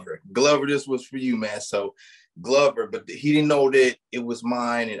Glover. Glover, this was for you, man. So Glover, but he didn't know that it was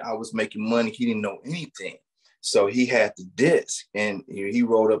mine and I was making money. He didn't know anything. So he had the disc, and he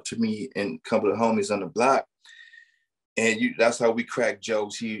rode up to me and a couple of homies on the block. And that's how we cracked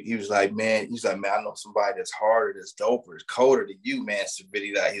jokes. He was like, man, I know somebody that's harder, that's doper, that's colder than you, man,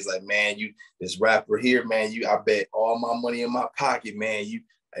 Savitty. He's like, man, this rapper here, man, I bet all my money in my pocket, man.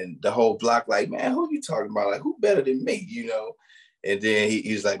 And the whole block, like, man, who you talking about? Like, who better than me, And then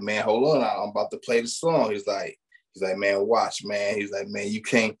he's like, man, hold on, I'm about to play the song. He's like, man, watch, man. He's like, man, you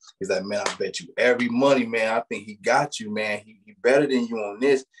can't. He's like, man, I bet you every money, man. I think he got you, man. He better than you on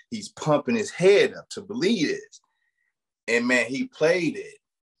this. He's pumping his head up to believe this. And man, he played it,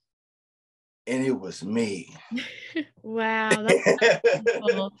 and it was me. Wow, that's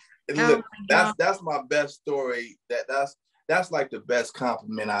cool. Look, that's my best story. That's like the best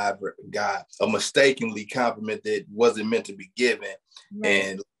compliment I ever got. A mistakenly compliment that wasn't meant to be given, right.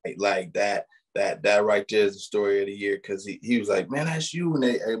 And like that right there is the story of the year, because he was like, man, that's you, and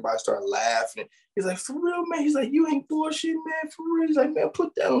everybody started laughing. He's like, for real, man. He's like, you ain't bullshit, man. For real. He's like, man,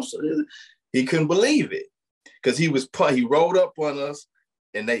 put that on. So he couldn't believe it. Because he rolled up on us,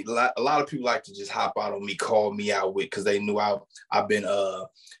 and a lot of people like to just hop out on me, call me out with, because they knew I've been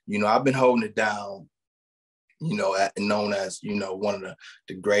holding it down, known as one of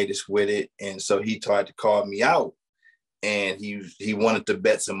the greatest with it, and so he tried to call me out, and he wanted to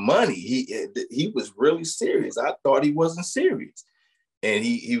bet some money. He was really serious. I thought he wasn't serious, And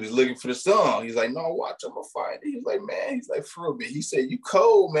he was looking for the song. He's like, no, watch, I'm gonna find it. He was like, man, he's like, for real, man. He said, you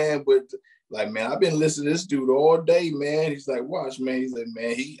cold, man, but like, man, I've been listening to this dude all day, man. He's like, watch, man. He's like,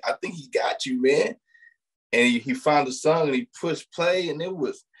 man, I think he got you, man. And he found the song and he pushed play, and it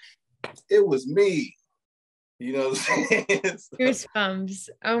was me. You know what I'm saying? Goosebumps.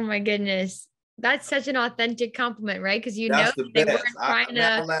 Oh my goodness. That's such an authentic compliment, right? Because that's the they best. weren't trying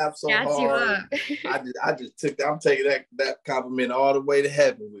I to laughed so gas you hard. up. I'm taking that compliment all the way to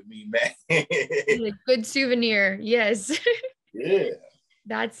heaven with me, man. It's a good souvenir. Yes. Yeah.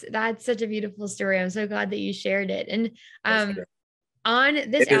 That's such a beautiful story. I'm so glad that you shared it. And on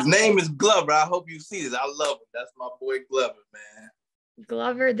this and his name is Glover. I hope you see this. I love him. That's my boy Glover, man.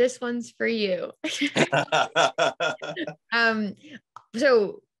 Glover, this one's for you.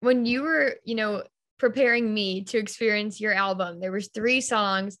 So when you were, preparing me to experience your album, there was 3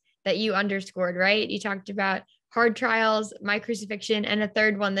 songs that you underscored, right? You talked about Hard Trials, My Crucifixion, and a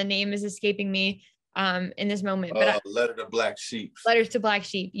third one, the name is escaping me in this moment. But Letter to Black Sheep. Letters to Black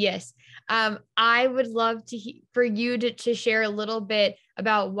Sheep, yes. I would love for you to share a little bit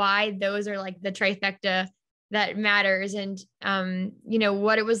about why those are like the trifecta that matters, and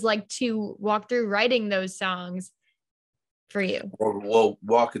what it was like to walk through writing those songs for you. Well,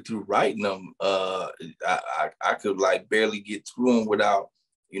 walking through writing them, I could like barely get through them without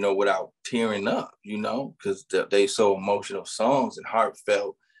tearing up, because they so emotional songs and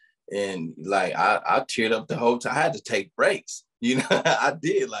heartfelt, and like I teared up the whole time. I had to take breaks, I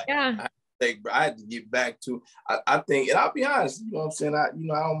did, like, yeah. I had to get back to. I think, and I'll be honest, you know what I'm saying. I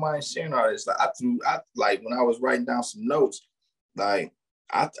don't mind sharing all this. Like when I was writing down some notes, like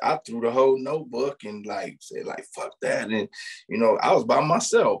I threw the whole notebook and like said like fuck that, and I was by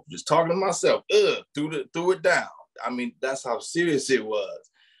myself, just talking to myself. Threw it down. I mean, that's how serious it was.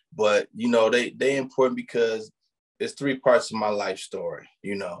 But they important because it's 3 parts of my life story,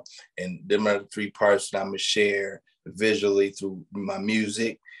 and them are the 3 parts that I'm gonna share visually through my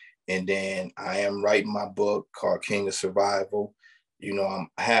music. And then I am writing my book called King of Survival. I'm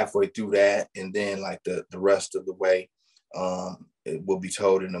halfway through that. And then like the rest of the way, it will be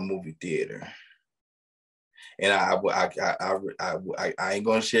told in a movie theater. And I ain't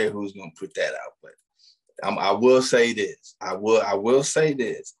gonna share who's gonna put that out, but I will say this. I will say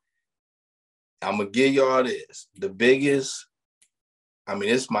this. I'm gonna give y'all this. The biggest, I mean,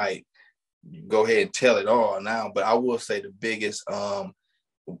 this might go ahead and tell it all now, but I will say the biggest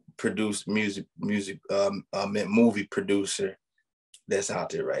produced movie producer that's out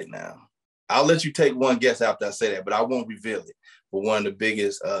there right now. I'll let you take one guess after I say that, but I won't reveal it. But one of the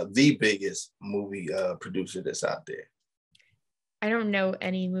biggest movie producer that's out there. I don't know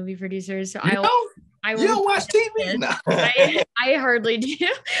any movie producers, so I you don't watch TV? No. I hardly do,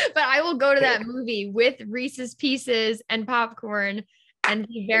 but I will go to that movie with Reese's Pieces and popcorn and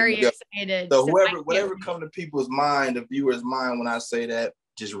be very excited. So whatever come to people's mind, the viewer's mind, when I say that,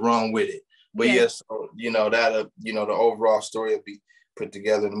 just run with it. But yes, so, the overall story will be put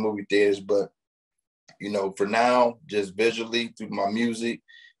together in the movie theaters. But for now, just visually through my music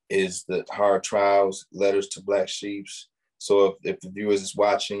is the Hard Trials, Letters to Black Sheeps. So if the viewers is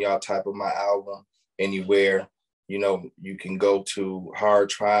watching, y'all type of my album anywhere, you can go to Hard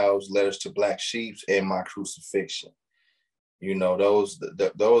Trials, Letters to Black Sheeps, and My Crucifixion.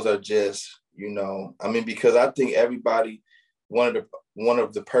 Those are just, because I think everybody, one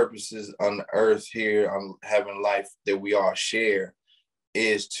of the purposes on the earth here on having life that we all share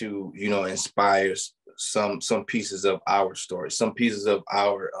is to, inspire some pieces of our story, some pieces of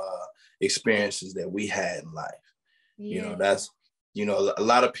our experiences that we had in life. Yeah. That's, a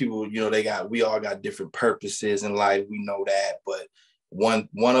lot of people, we all got different purposes in life. We know that, but one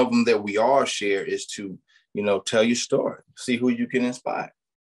of them that we all share is to, tell your story, see who you can inspire.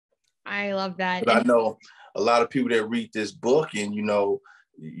 I love that. But I know a lot of people that read this book and,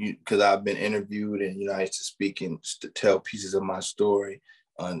 because I've been interviewed and, I used to speak and to tell pieces of my story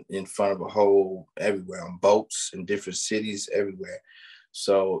in front of a whole, everywhere, on boats in different cities, everywhere.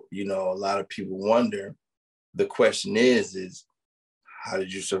 So, a lot of people wonder, the question is, how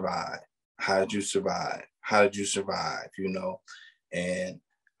did you survive? How did you survive? How did you survive? And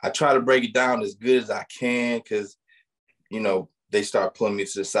I try to break it down as good as I can because, they start pulling me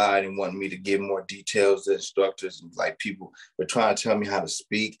to the side and wanting me to give more details. The instructors, like people, were trying to tell me how to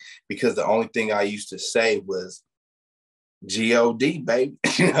speak because the only thing I used to say was G-O-D, baby.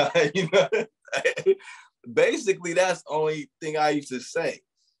 Basically, that's the only thing I used to say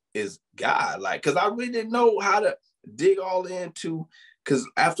is God. Like, because I really didn't know how to dig all into, because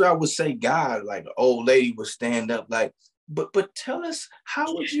after I would say God, like the old lady would stand up like, but tell us,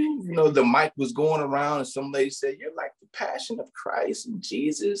 how would you, the mic was going around and some lady said, you're like the passion of Christ and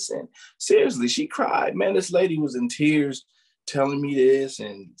Jesus. And seriously, she cried. Man, this lady was in tears telling me this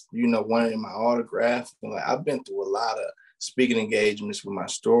and, wanting my autograph. And like, I've been through a lot of speaking engagements with my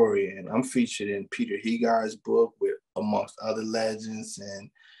story, and I'm featured in Peter Hegar's book with amongst other legends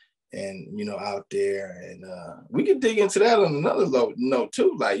and out there. And we can dig into that on another note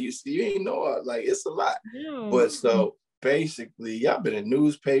too. Like you ain't know, like it's a lot. No. But so basically, I've been in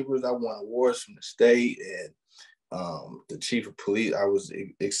newspapers. I won awards from the state, and the chief of police.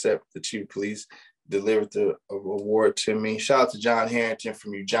 The chief of police delivered the award to me. Shout out to John Harrington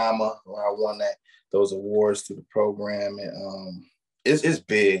from Ujama, where I won those awards through the program. And it's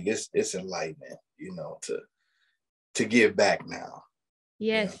big. It's enlightening, to give back now.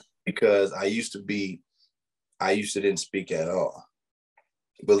 Yes. Because I used to didn't speak at all.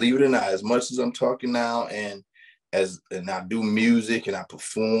 Believe it or not, as much as I'm talking now, and I do music and I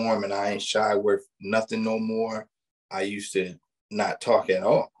perform and I ain't shy worth nothing no more, I used to not talk at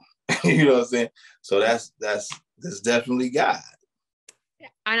all. You know what I'm saying? So that's definitely God.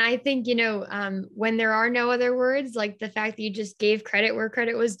 And I think, when there are no other words, like the fact that you just gave credit where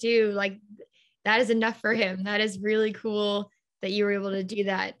credit was due, like that is enough for him. That is really cool that you were able to do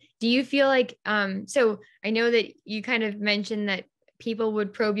that. Do you feel like, so I know that you kind of mentioned that people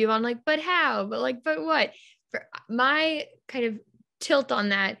would probe you on like, but how, but what? For my kind of tilt on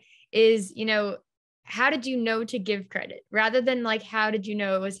that is, how did you know to give credit rather than like, how did you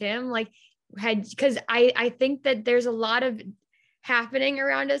know it was him? Like because I think that there's a lot of happening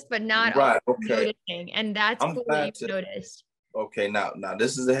around us, but not all noticing. And that's cool that you noticed. Okay. Now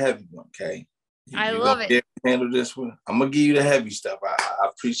this is a heavy one. Okay. I love it. Handle this one. I'm gonna give you the heavy stuff. I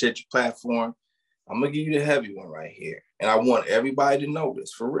appreciate your platform. I'm gonna give you the heavy one right here, and I want everybody to know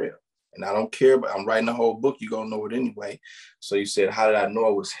this for real. And I don't care, but I'm writing the whole book. You're gonna know it anyway. So you said, how did I know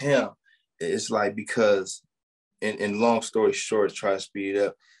it was him? It's like, because, in long story short, try to speed it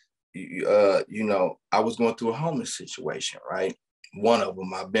up. I was going through a homeless situation, right? One of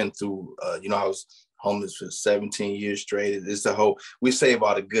them I've been through. I was homeless for 17 years straight. It's we save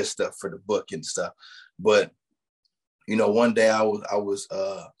all the good stuff for the book and stuff. But, one day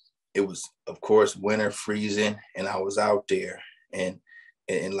it was, of course, winter, freezing, and I was out there and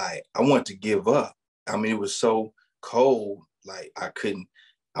like, I wanted to give up. I mean, it was so cold, like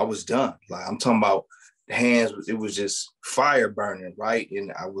I was done. Like, I'm talking about hands, it was just fire burning, right?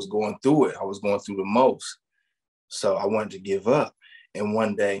 And I was going through it. I was going through the most. So I wanted to give up. And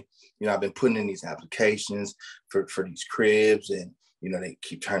one day, I've been putting in these applications for these cribs, and, they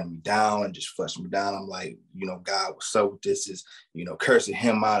keep turning me down and just flushing me down. I'm like, God, what's up with this? Is, cursing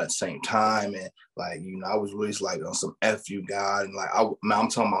him out at the same time. And like, I was really like on some F you, God. And like, I'm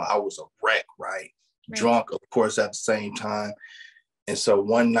talking about, I was a wreck, right? Drunk, of course, at the same time. And so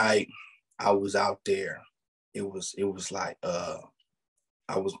one night I was out there. It was like, I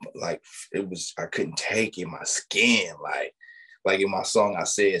couldn't take it. My skin, like in my song, I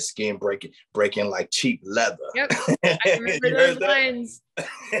said, skin breaking like cheap leather. Yep, I remember those lines.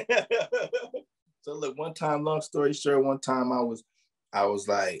 So look, one time, long story short, one time I was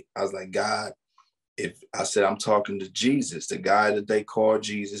like, God, if I said, I'm talking to Jesus, the guy that they call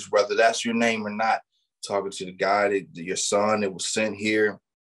Jesus, whether that's your name or not, talking to the guy your son that was sent here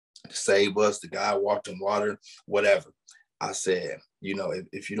to save us, the guy walked in water, whatever. I said,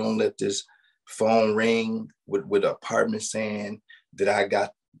 if you don't let this phone ring with an apartment saying that I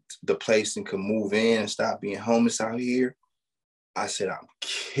got the place and can move in and stop being homeless out here, I said, I'm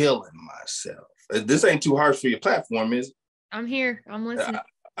killing myself. This ain't too harsh for your platform, is it? I'm here. I'm listening.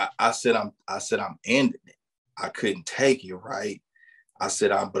 I said I'm ending it. I couldn't take it, right? I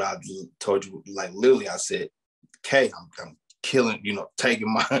said, but I told you, like, literally, I said, okay, I'm killing,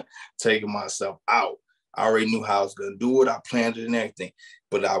 taking myself out. I already knew how I was going to do it. I planned it and everything.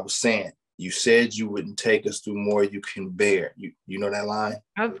 But I was saying, you said you wouldn't take us through more you can bear. You know that line?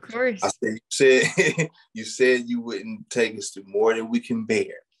 Of course. I said, you said you wouldn't take us through more than we can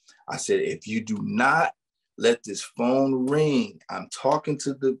bear. I said, if you do not let this phone ring, I'm talking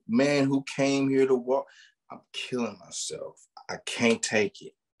to the man who came here to walk. I'm killing myself. I can't take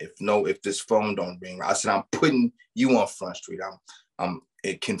it. If this phone don't ring. I said, I'm putting you on Front Street. I'm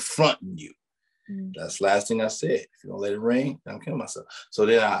confronting you. That's the last thing I said. If you don't let it ring, I'm killing myself. So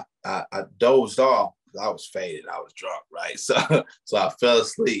then I dozed off because I was faded. I was drunk, right? So I fell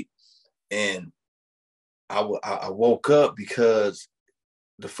asleep, and I woke up because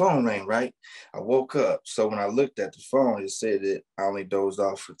the phone rang, right? I woke up. So when I looked at the phone, it said that I only dozed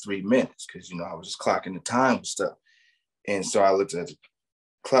off for 3 minutes because, I was just clocking the time and stuff. And so I looked at the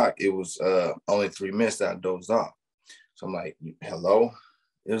clock. It was only 3 minutes that I dozed off. So I'm like, hello?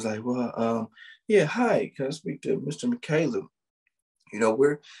 It was like, well, Yeah, hi, can I speak to Mr. Michaela? You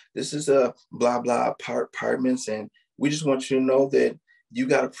know, this is a blah blah apartments, and we just want you to know that you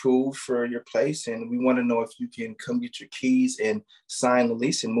got approved for your place, and we want to know if you can come get your keys and sign the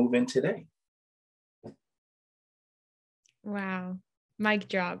lease and move in today. Wow. Mic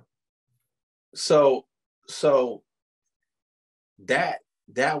drop. So so that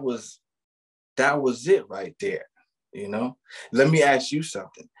that was that was it right there. You know, let me ask you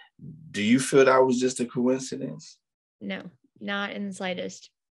something. Do you feel that was just a coincidence? No, not in the slightest.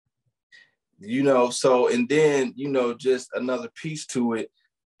 You know, so and then, you know, just another piece to it.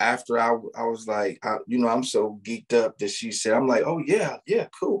 After I was like, you know, I'm so geeked up that she said, I'm like, oh yeah, yeah,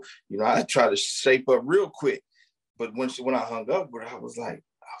 cool. You know, I tried to shape up real quick, but when I hung up with her, what?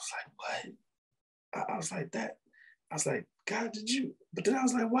 I was like that. I was like, God, did you? But then I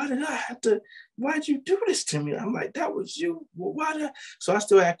was like, why did I have to? Why'd you do this to me? I'm like, that was you. Well, why did? So I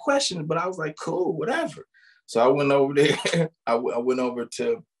still had questions, but I was like, cool, whatever. So I went over there. I went over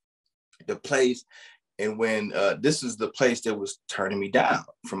to the place, and when this is the place that was turning me down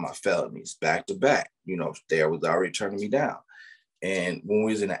from my felonies back to back. You know, there was already turning me down. And when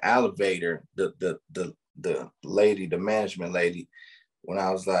we was in the elevator, the lady, the management lady, when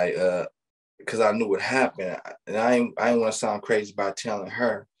I was like, because I knew what happened, and I ain't want to sound crazy by telling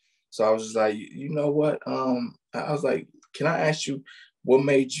her. So I was just like, you know what? I was like, can I ask you what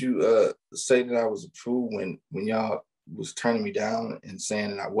made you say that I was approved when y'all was turning me down and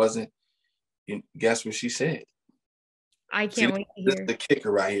saying that I wasn't? And guess what she said? I See, can't wait to this is hear. the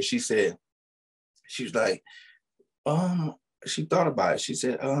kicker right here. She said, she was like, she thought about it. She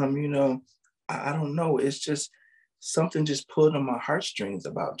said, you know, I don't know. It's just something just pulled on my heartstrings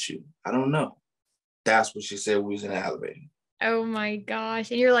about you. I don't know. That's what she said. We was in the elevator. Oh my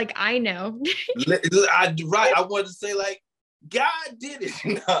gosh. And you're like, I know. Right. I wanted to say like, God did it.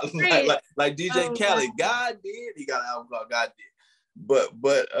 You know, Right. like DJ Oh, Khaled. wow. God did. He got an album called God did. But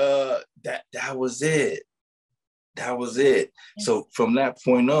that was it. That was it. Yes. So from that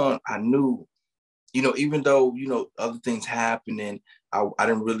point on, I knew, you know, even though, you know, other things happening, I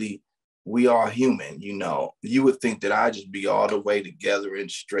didn't really, we are human, you know. You would think that I'd just be all the way together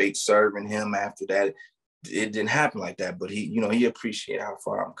and straight serving him after that. It didn't happen like that, but he, you know, he appreciated how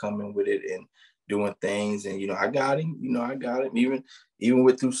far I'm coming with it and doing things. And, you know, I got him, you know, I got him, even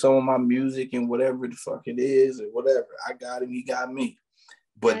with through some of my music and whatever the fuck it is or whatever, I got him, he got me.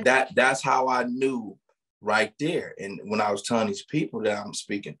 But That's that's how I knew right there. And when I was telling these people that I'm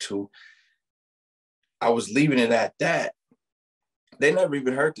speaking to, I was leaving it at that. They never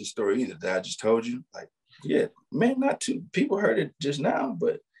even heard the story either that I just told you. Like, yeah, man, not too. People heard it just now,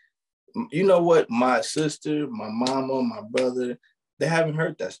 but you know what? My sister, my mama, my brother, they haven't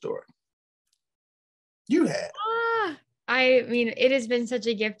heard that story. You had. I mean, it has been such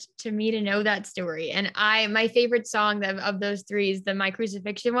a gift to me to know that story. And my favorite song of those three is the My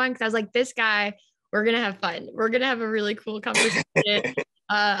Crucifixion one. Cause I was like, this guy, we're going to have fun. We're going to have a really cool conversation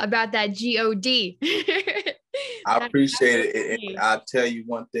about that God. I That's appreciate it. And funny. I'll tell you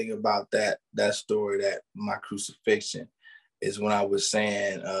one thing about that story, that my crucifixion, is when I was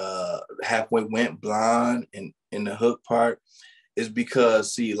saying halfway went blind in the hook part, is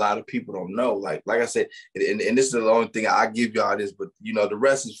because, see, a lot of people don't know. Like I said, and this is the only thing I give y'all this, but you know, the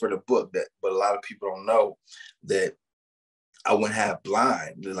rest is for the book. But a lot of people don't know that I went half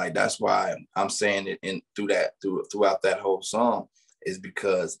blind. Like that's why I'm saying it throughout that whole song, is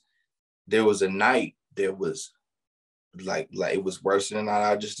because there was a night that was like it was worse than the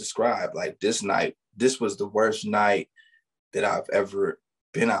night I just described. Like this night, this was the worst night that I've ever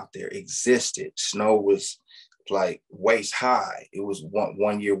been out there. Existed. Snow was like waist high. It was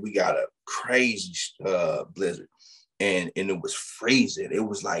one year we got a crazy blizzard, and it was freezing. It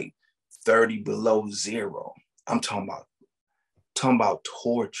was like 30 below zero. I'm talking about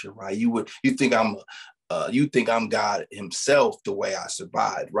torture, right? You think I'm God himself the way I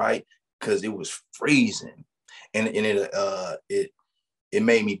survived, right? Because it was freezing, and it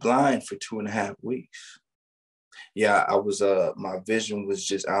made me blind for 2.5 weeks. Yeah, I was my vision was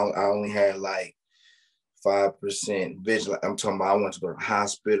just I only had like 5% vision. I'm talking about I went to go to the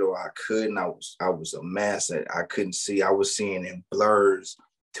hospital. I couldn't. I was a mess. I couldn't see. I was seeing in blurs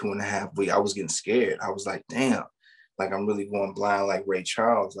 2.5 weeks. I was getting scared. I was like, damn, like I'm really going blind like Ray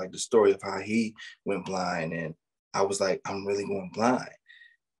Charles, like the story of how he went blind. And I was like, I'm really going blind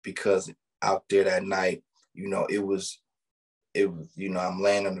because out there that night, you know, you know, I'm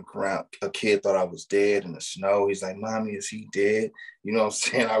laying on the ground. A kid thought I was dead in the snow. He's like, Mommy, is he dead? You know what I'm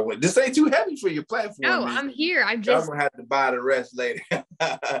saying? I went, this ain't too heavy for your platform. No, I'm here. I'm Y'all just, gonna have to buy the rest later.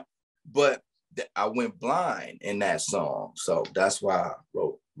 But I went blind in that song. So that's why I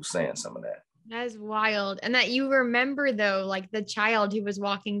was saying some of that. That's wild. And that you remember though, like the child who was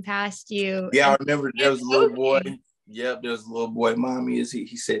walking past you. Yeah, I And remember there was it's a little boy. okay. Yep, there was a little boy. Mommy, is he?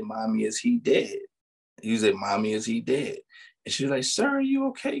 He said, Mommy, is he dead? He said, Mommy, is he dead? And she was like, Sir, are you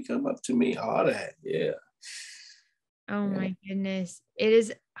okay? Come up to me. All that. Yeah. Oh Yeah. my goodness. It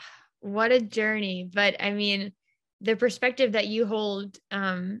is what a journey. But I mean, the perspective that you hold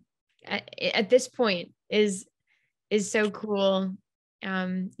at this point is so cool.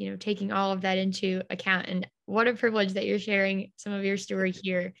 Taking all of that into account, and what a privilege that you're sharing some of your story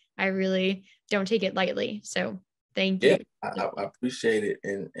here. I really don't take it lightly. So thank Yeah, you. I appreciate it.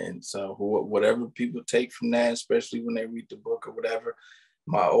 And so whatever people take from that, especially when they read the book or whatever,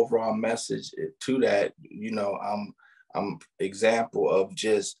 my overall message to that, I'm example of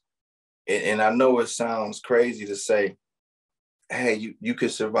just, and I know it sounds crazy to say, hey, you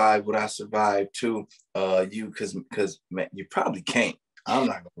could survive what I survived too. Because man, you probably can't. I'm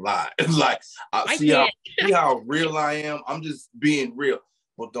not gonna lie. Like, I see how can't. real I am. I'm just being real.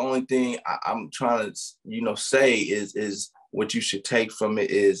 But the only thing I'm trying to say is what you should take from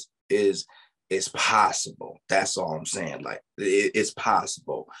it is it's possible. That's all I'm saying. Like, it's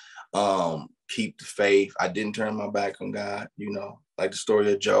possible. Keep the faith. I didn't turn my back on God. Like the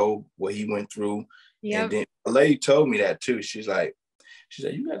story of Job, what he went through. And Yep. then a lady told me that too. She said,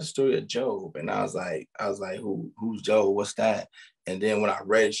 you got the story of Job. And I was like, who's Job? What's that? And then when I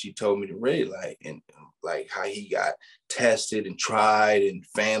read it, she told me to read like how he got tested and tried and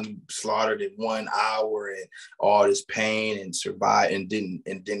family slaughtered in 1 hour and all this pain and survived and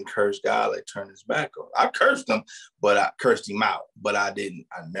didn't curse God, like turn his back on. I cursed him, but I cursed him out. But I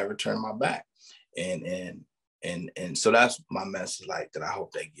never turned my back. And so that's my message, like, that I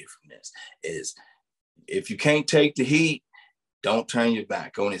hope they get from this is, if you can't take the heat, don't turn your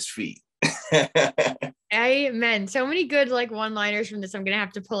back on his feet. Amen. So many good like one-liners from this. I'm gonna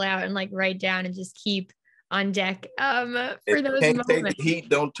have to pull out and like write down and just keep on deck If for you those can't take the moments. heat,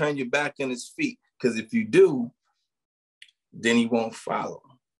 don't turn your back on his feet. Because if you do, then he won't follow.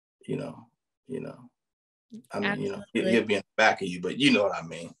 You know. I mean, Absolutely. he'll be in the back of you, but you know what I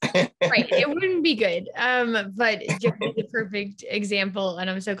mean. Right. It wouldn't be good. But Joe is a perfect example, and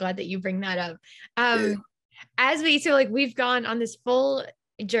I'm so glad that you bring that up. Yeah. So like we've gone on this full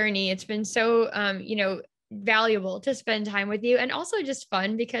journey. It's been so valuable to spend time with you, and also just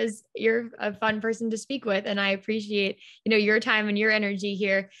fun because you're a fun person to speak with, and I appreciate your time and your energy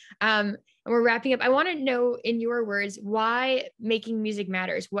here. And we're wrapping up. I want to know, in your words, why making music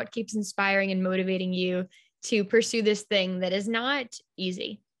matters. What keeps inspiring and motivating you to pursue this thing that is not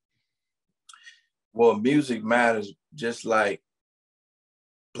easy? Well, music matters, just like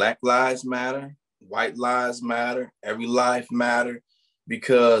Black lives matter, white lives matter, every life matter,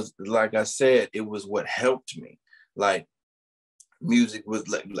 because like I said, it was what helped me. Like, music was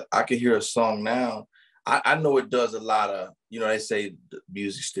like, I could hear a song now. I know it does a lot of, they say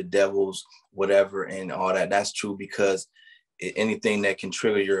music's the devil's whatever and all that. That's true, because anything that can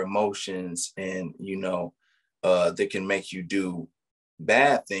trigger your emotions and, that can make you do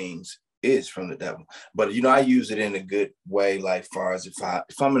bad things is from the devil. But, I use it in a good way. Like, far as if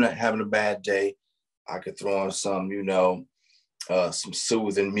I'm having a bad day, I could throw on some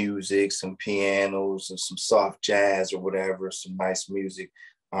soothing music, some pianos and some soft jazz or whatever, some nice music,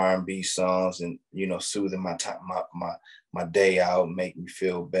 R&B songs, and soothing my time, my day out, make me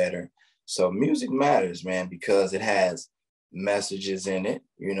feel better. So music matters, man, because it has messages in it,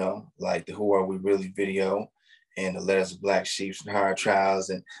 like the "Who Are We Really" video, and the "Letters of Black Sheep" and "Hard Trials"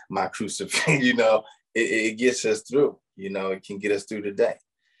 and "My Crucifix." It gets us through. It can get us through the day.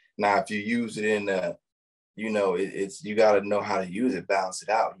 Now, if you use it in it's you got to know how to use it, balance it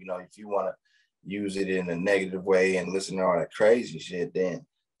out. If you want to use it in a negative way and listen to all that crazy shit, then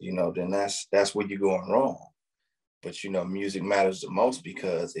that's where you're going wrong. But music matters the most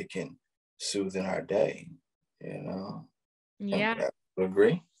because it can soothe in our day. Yeah, You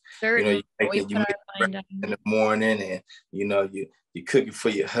agree? certainly. You make breakfast in the morning, and you cooking for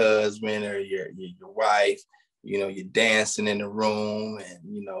your husband or your wife. You're dancing in the room, and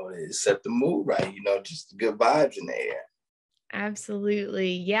it set the mood right. Just good vibes in the air.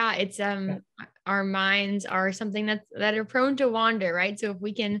 Absolutely. Yeah, it's our minds are something that are prone to wander, right? So if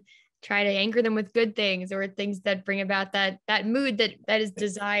we can try to anchor them with good things or things that bring about that mood that is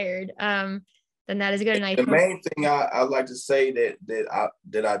desired, then that is good. And The main thing I like to say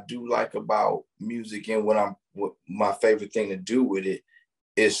that I do like about music, and what my favorite thing to do with it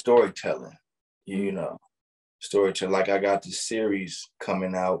is storytelling. Storytelling. Like, I got this series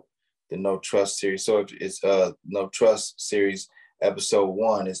coming out, the No Trust series. So it's No Trust series, episode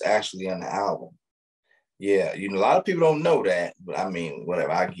 1 is actually on the album. Yeah, a lot of people don't know that, but I mean,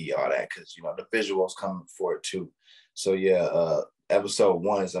 whatever, I give you all that because the visuals come for it too. So yeah, episode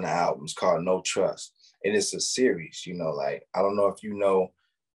 1 is on the album. It's called No Trust, and it's a series. Like I don't know if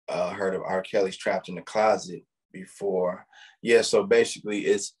heard of R. Kelly's Trapped in the Closet before. Yeah, so basically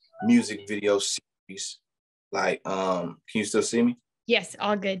it's music video series. Like, can you still see me? Yes,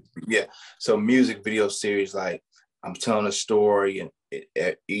 all good. Yeah, so music video series. Like I'm telling a story, and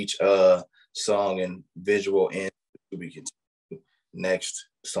each song and visual and we can next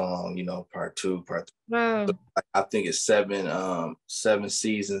song, part 2, part 3. Wow. So I think it's 7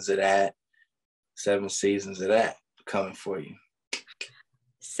 seasons of that. 7 seasons of that coming for you.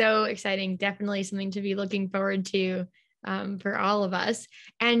 So exciting. Definitely something to be looking forward to for all of us.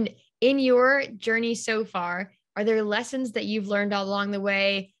 And in your journey so far, are there lessons that you've learned all along the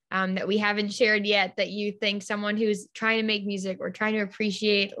way that we haven't shared yet that you think someone who's trying to make music or trying to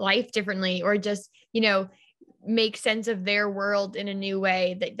appreciate life differently or just, make sense of their world in a new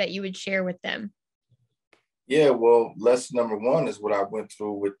way that you would share with them? Yeah, well, lesson number 1 is what I went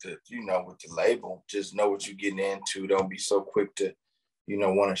through with the label. Just know what you're getting into. Don't be so quick to,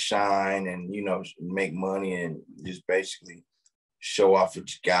 want to shine and, make money and just basically show off what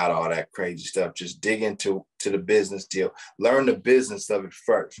you got, all that crazy stuff. Just dig into the business deal. Learn the business of it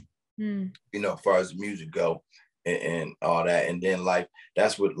first, as far as the music go and all that. And then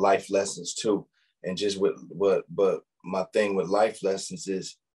that's what life lessons too. And just but my thing with life lessons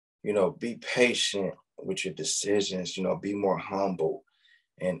is, be patient with your decisions, be more humble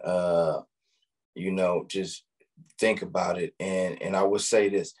and, just think about it. And I would say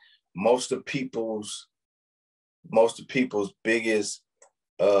this, most of people's biggest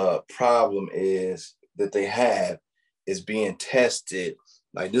problem is that they have is being tested.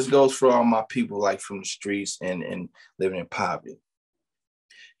 Like this goes for all my people like from the streets and living in poverty.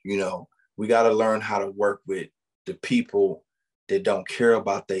 We got to learn how to work with the people that don't care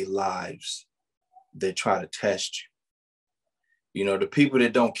about their lives, that try to test you. The people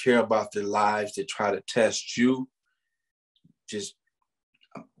that don't care about their lives, that try to test you, just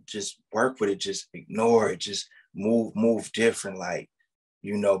work with it, just ignore it, just move different,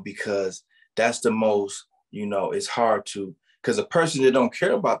 because that's the most, it's hard to, because a person that don't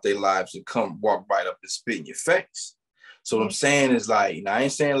care about their lives will come walk right up and spit in your face. So what I'm saying is I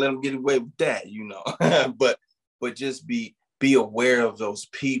ain't saying let them get away with that, but just be aware of those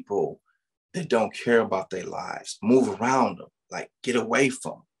people that don't care about their lives. Move around them, get away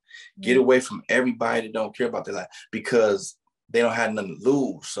from them. Get away from everybody that don't care about their life because they don't have nothing to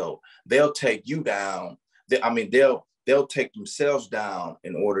lose. So they'll take you down. They'll take themselves down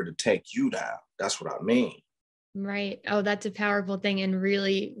in order to take you down. That's what I mean. Right. Oh, that's a powerful thing and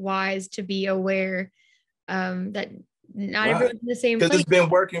really wise to be aware that not everyone's in the same place. Because it's been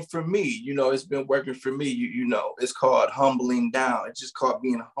working for me. It's been working for me. It's called humbling down. It's just called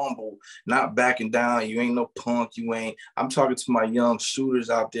being humble, not backing down. You ain't no punk. I'm talking to my young shooters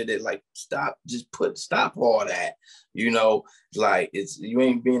out there that stop all that. You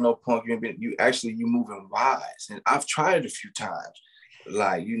ain't being no punk. You moving wise. And I've tried it a few times.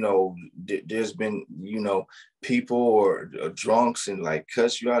 There's been, people or drunks and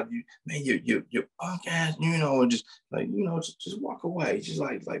cuss you out. You're punk ass, and just just walk away. Just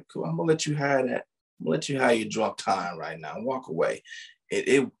cool, I'm gonna let you have that. I'm gonna let you have your drunk time right now. Walk away.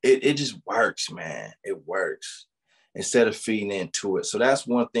 It just works, man. It works instead of feeding into it. So that's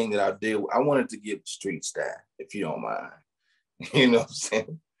one thing that I did. I wanted to give the streets that, if you don't mind. You know what I'm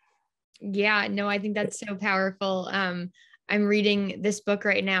saying? Yeah, no, I think that's so powerful. I'm reading this book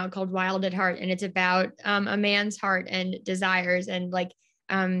right now called Wild at Heart, and it's about a man's heart and desires and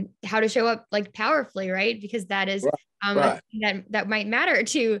how to show up powerfully, right? Because that is right. that might matter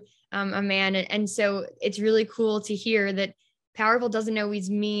to a man. And so it's really cool to hear that powerful doesn't always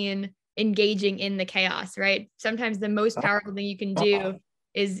mean engaging in the chaos, right? Sometimes the most powerful thing you can do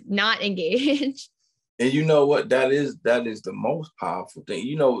is not engage. And you know what? That is the most powerful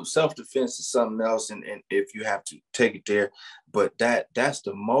thing. Self-defense is something else, and if you have to take it there, but that's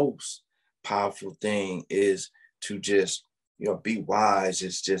the most powerful thing is to just, be wise.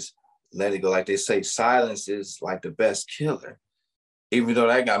 It's just let it go. Like they say, silence is the best killer. Even though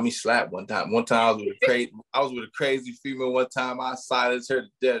that got me slapped one time. One time I was with a crazy female one time. I silenced her to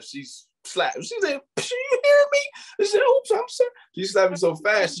death. She slapped. She said, "You hear me?" I said, "Oops, I'm sorry." She slapped me so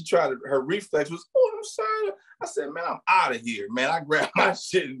fast. Her reflex was, "Oh, I'm sorry." I said, "Man, I'm out of here, man." I grabbed my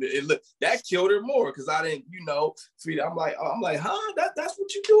shit and look, that killed her more because I didn't, feed. I'm like, huh? That's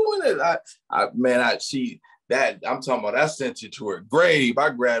what you doing? that I'm talking about, that sent you to her grave. I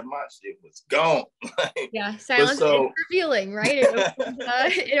grabbed my shit, was gone. Yeah, silence is revealing, right?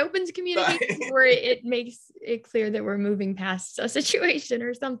 It opens communication where it makes it clear that we're moving past a situation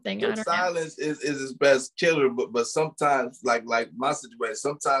or something. I don't silence know. is his best killer, but sometimes, like my situation,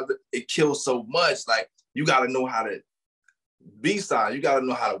 sometimes it kills so much. Like, you got to know how to be silent. You got to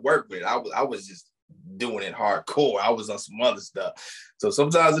know how to work with it. I was just doing it hardcore. I was on some other stuff, so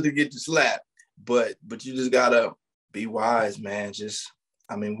sometimes it'll get you slapped. But you just gotta be wise, man.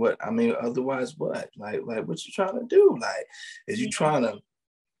 Otherwise what? Like what you trying to do? Like, is you trying to,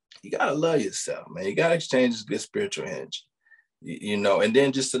 you gotta love yourself, man. You gotta exchange this good spiritual energy, you know. And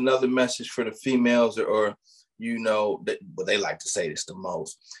then just another message for the females, or you know, but they like to say this the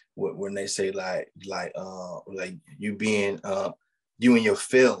most when they say like you being you and your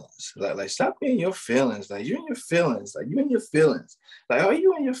feelings, like stop being your feelings, like you and your feelings, like you and your feelings, like oh,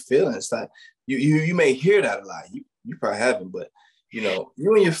 you and your feelings, like you may hear that a lot. You probably haven't, but you know,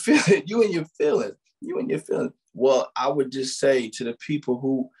 you and your feelings, you and your feelings, you and your feelings. Well, I would just say to the people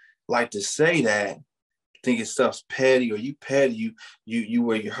who like to say that, thinking stuff's petty, or you petty, you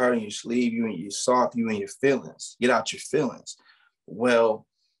wear your heart on your sleeve, you and your soft, you and your feelings. Get out your feelings. Well,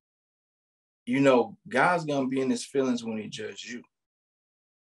 you know, God's gonna be in his feelings when he judges you.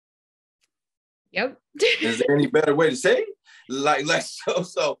 Yep. Is there any better way to say it? Like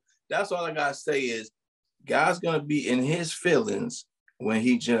so that's all I gotta say is God's gonna be in his feelings when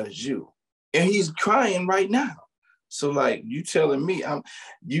he judges you. And he's crying right now. So like, you telling me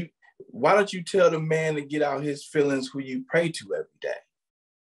why don't you tell the man to get out his feelings who you pray to every day?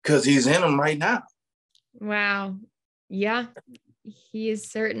 Because he's in them right now. Wow. Yeah. He is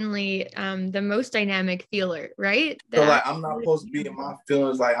certainly the most dynamic feeler, right? So like, I'm not supposed to be in my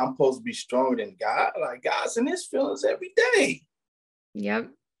feelings. Like, I'm supposed to be stronger than God. Like, God's in his feelings every day.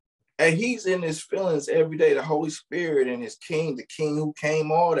 Yep. And he's in his feelings every day. The Holy Spirit and his king, the king who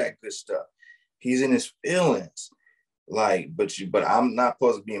came, all that good stuff. He's in his feelings. Like, but I'm not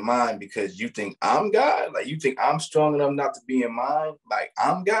supposed to be in mine because you think I'm God? Like, you think I'm strong enough not to be in mine? Like,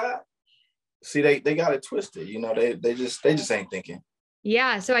 I'm God? See, they got it twisted. You know, they just ain't thinking.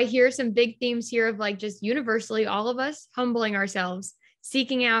 Yeah. So I hear some big themes here of like just universally all of us humbling ourselves,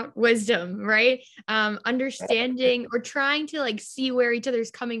 seeking out wisdom, right? Understanding or trying to like see where each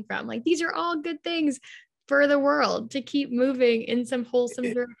other's coming from. Like, these are all good things for the world to keep moving in some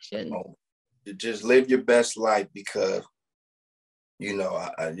wholesome direction. Just live your best life, because you know,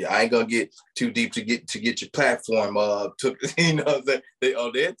 I ain't gonna get too deep to get your platform you know,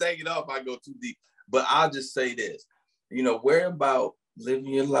 they'll take it off. I go too deep, but I'll just say this, you know, worry about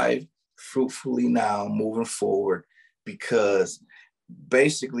living your life fruitfully now, moving forward, because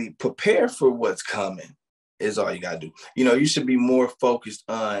basically prepare for what's coming is all you gotta do. You know, you should be more focused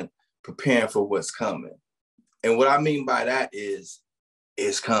on preparing for what's coming, and what I mean by that is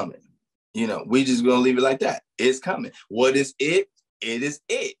it's coming. You know, we just gonna leave it like that. It's coming. What is it? It is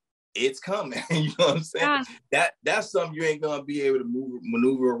it. It's coming. You know what I'm saying? Yeah. That's something you ain't gonna be able to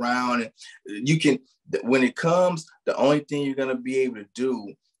maneuver around. And you can, when it comes, the only thing you're gonna be able to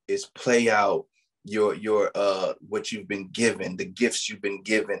do is play out your what you've been given, the gifts you've been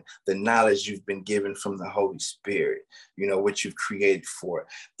given, the knowledge you've been given from the Holy Spirit. You know, what you've created for it.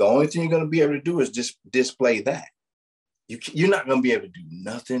 The only thing you're gonna be able to do is just display that. You're not going to be able to do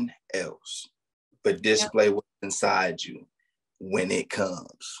nothing else but display what's inside you when it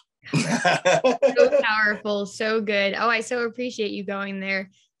comes. So powerful, so good. Oh, I so appreciate you going there,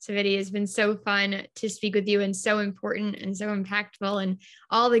 Savitty. It's been so fun to speak with you, and so important and so impactful and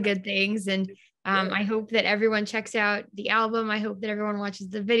all the good things. And I hope that everyone checks out the album. I hope that everyone watches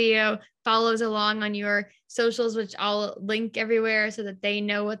the video, follows along on your socials, which I'll link everywhere so that they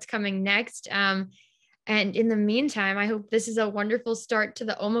know what's coming next. And in the meantime, I hope this is a wonderful start to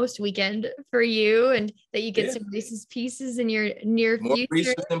the almost weekend for you, and that you get some Reese's Pieces in your near future. More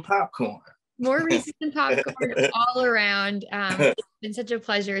Reese's and popcorn. More Reese's and popcorn all around. It's been such a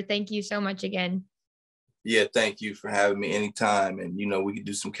pleasure. Thank you so much again. Yeah, thank you for having me anytime. And, you know, we could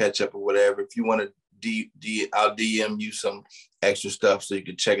do some catch up or whatever. If you want to, I'll DM you some extra stuff so you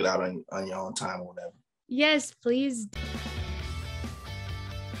can check it out on your own time or whatever. Yes, please.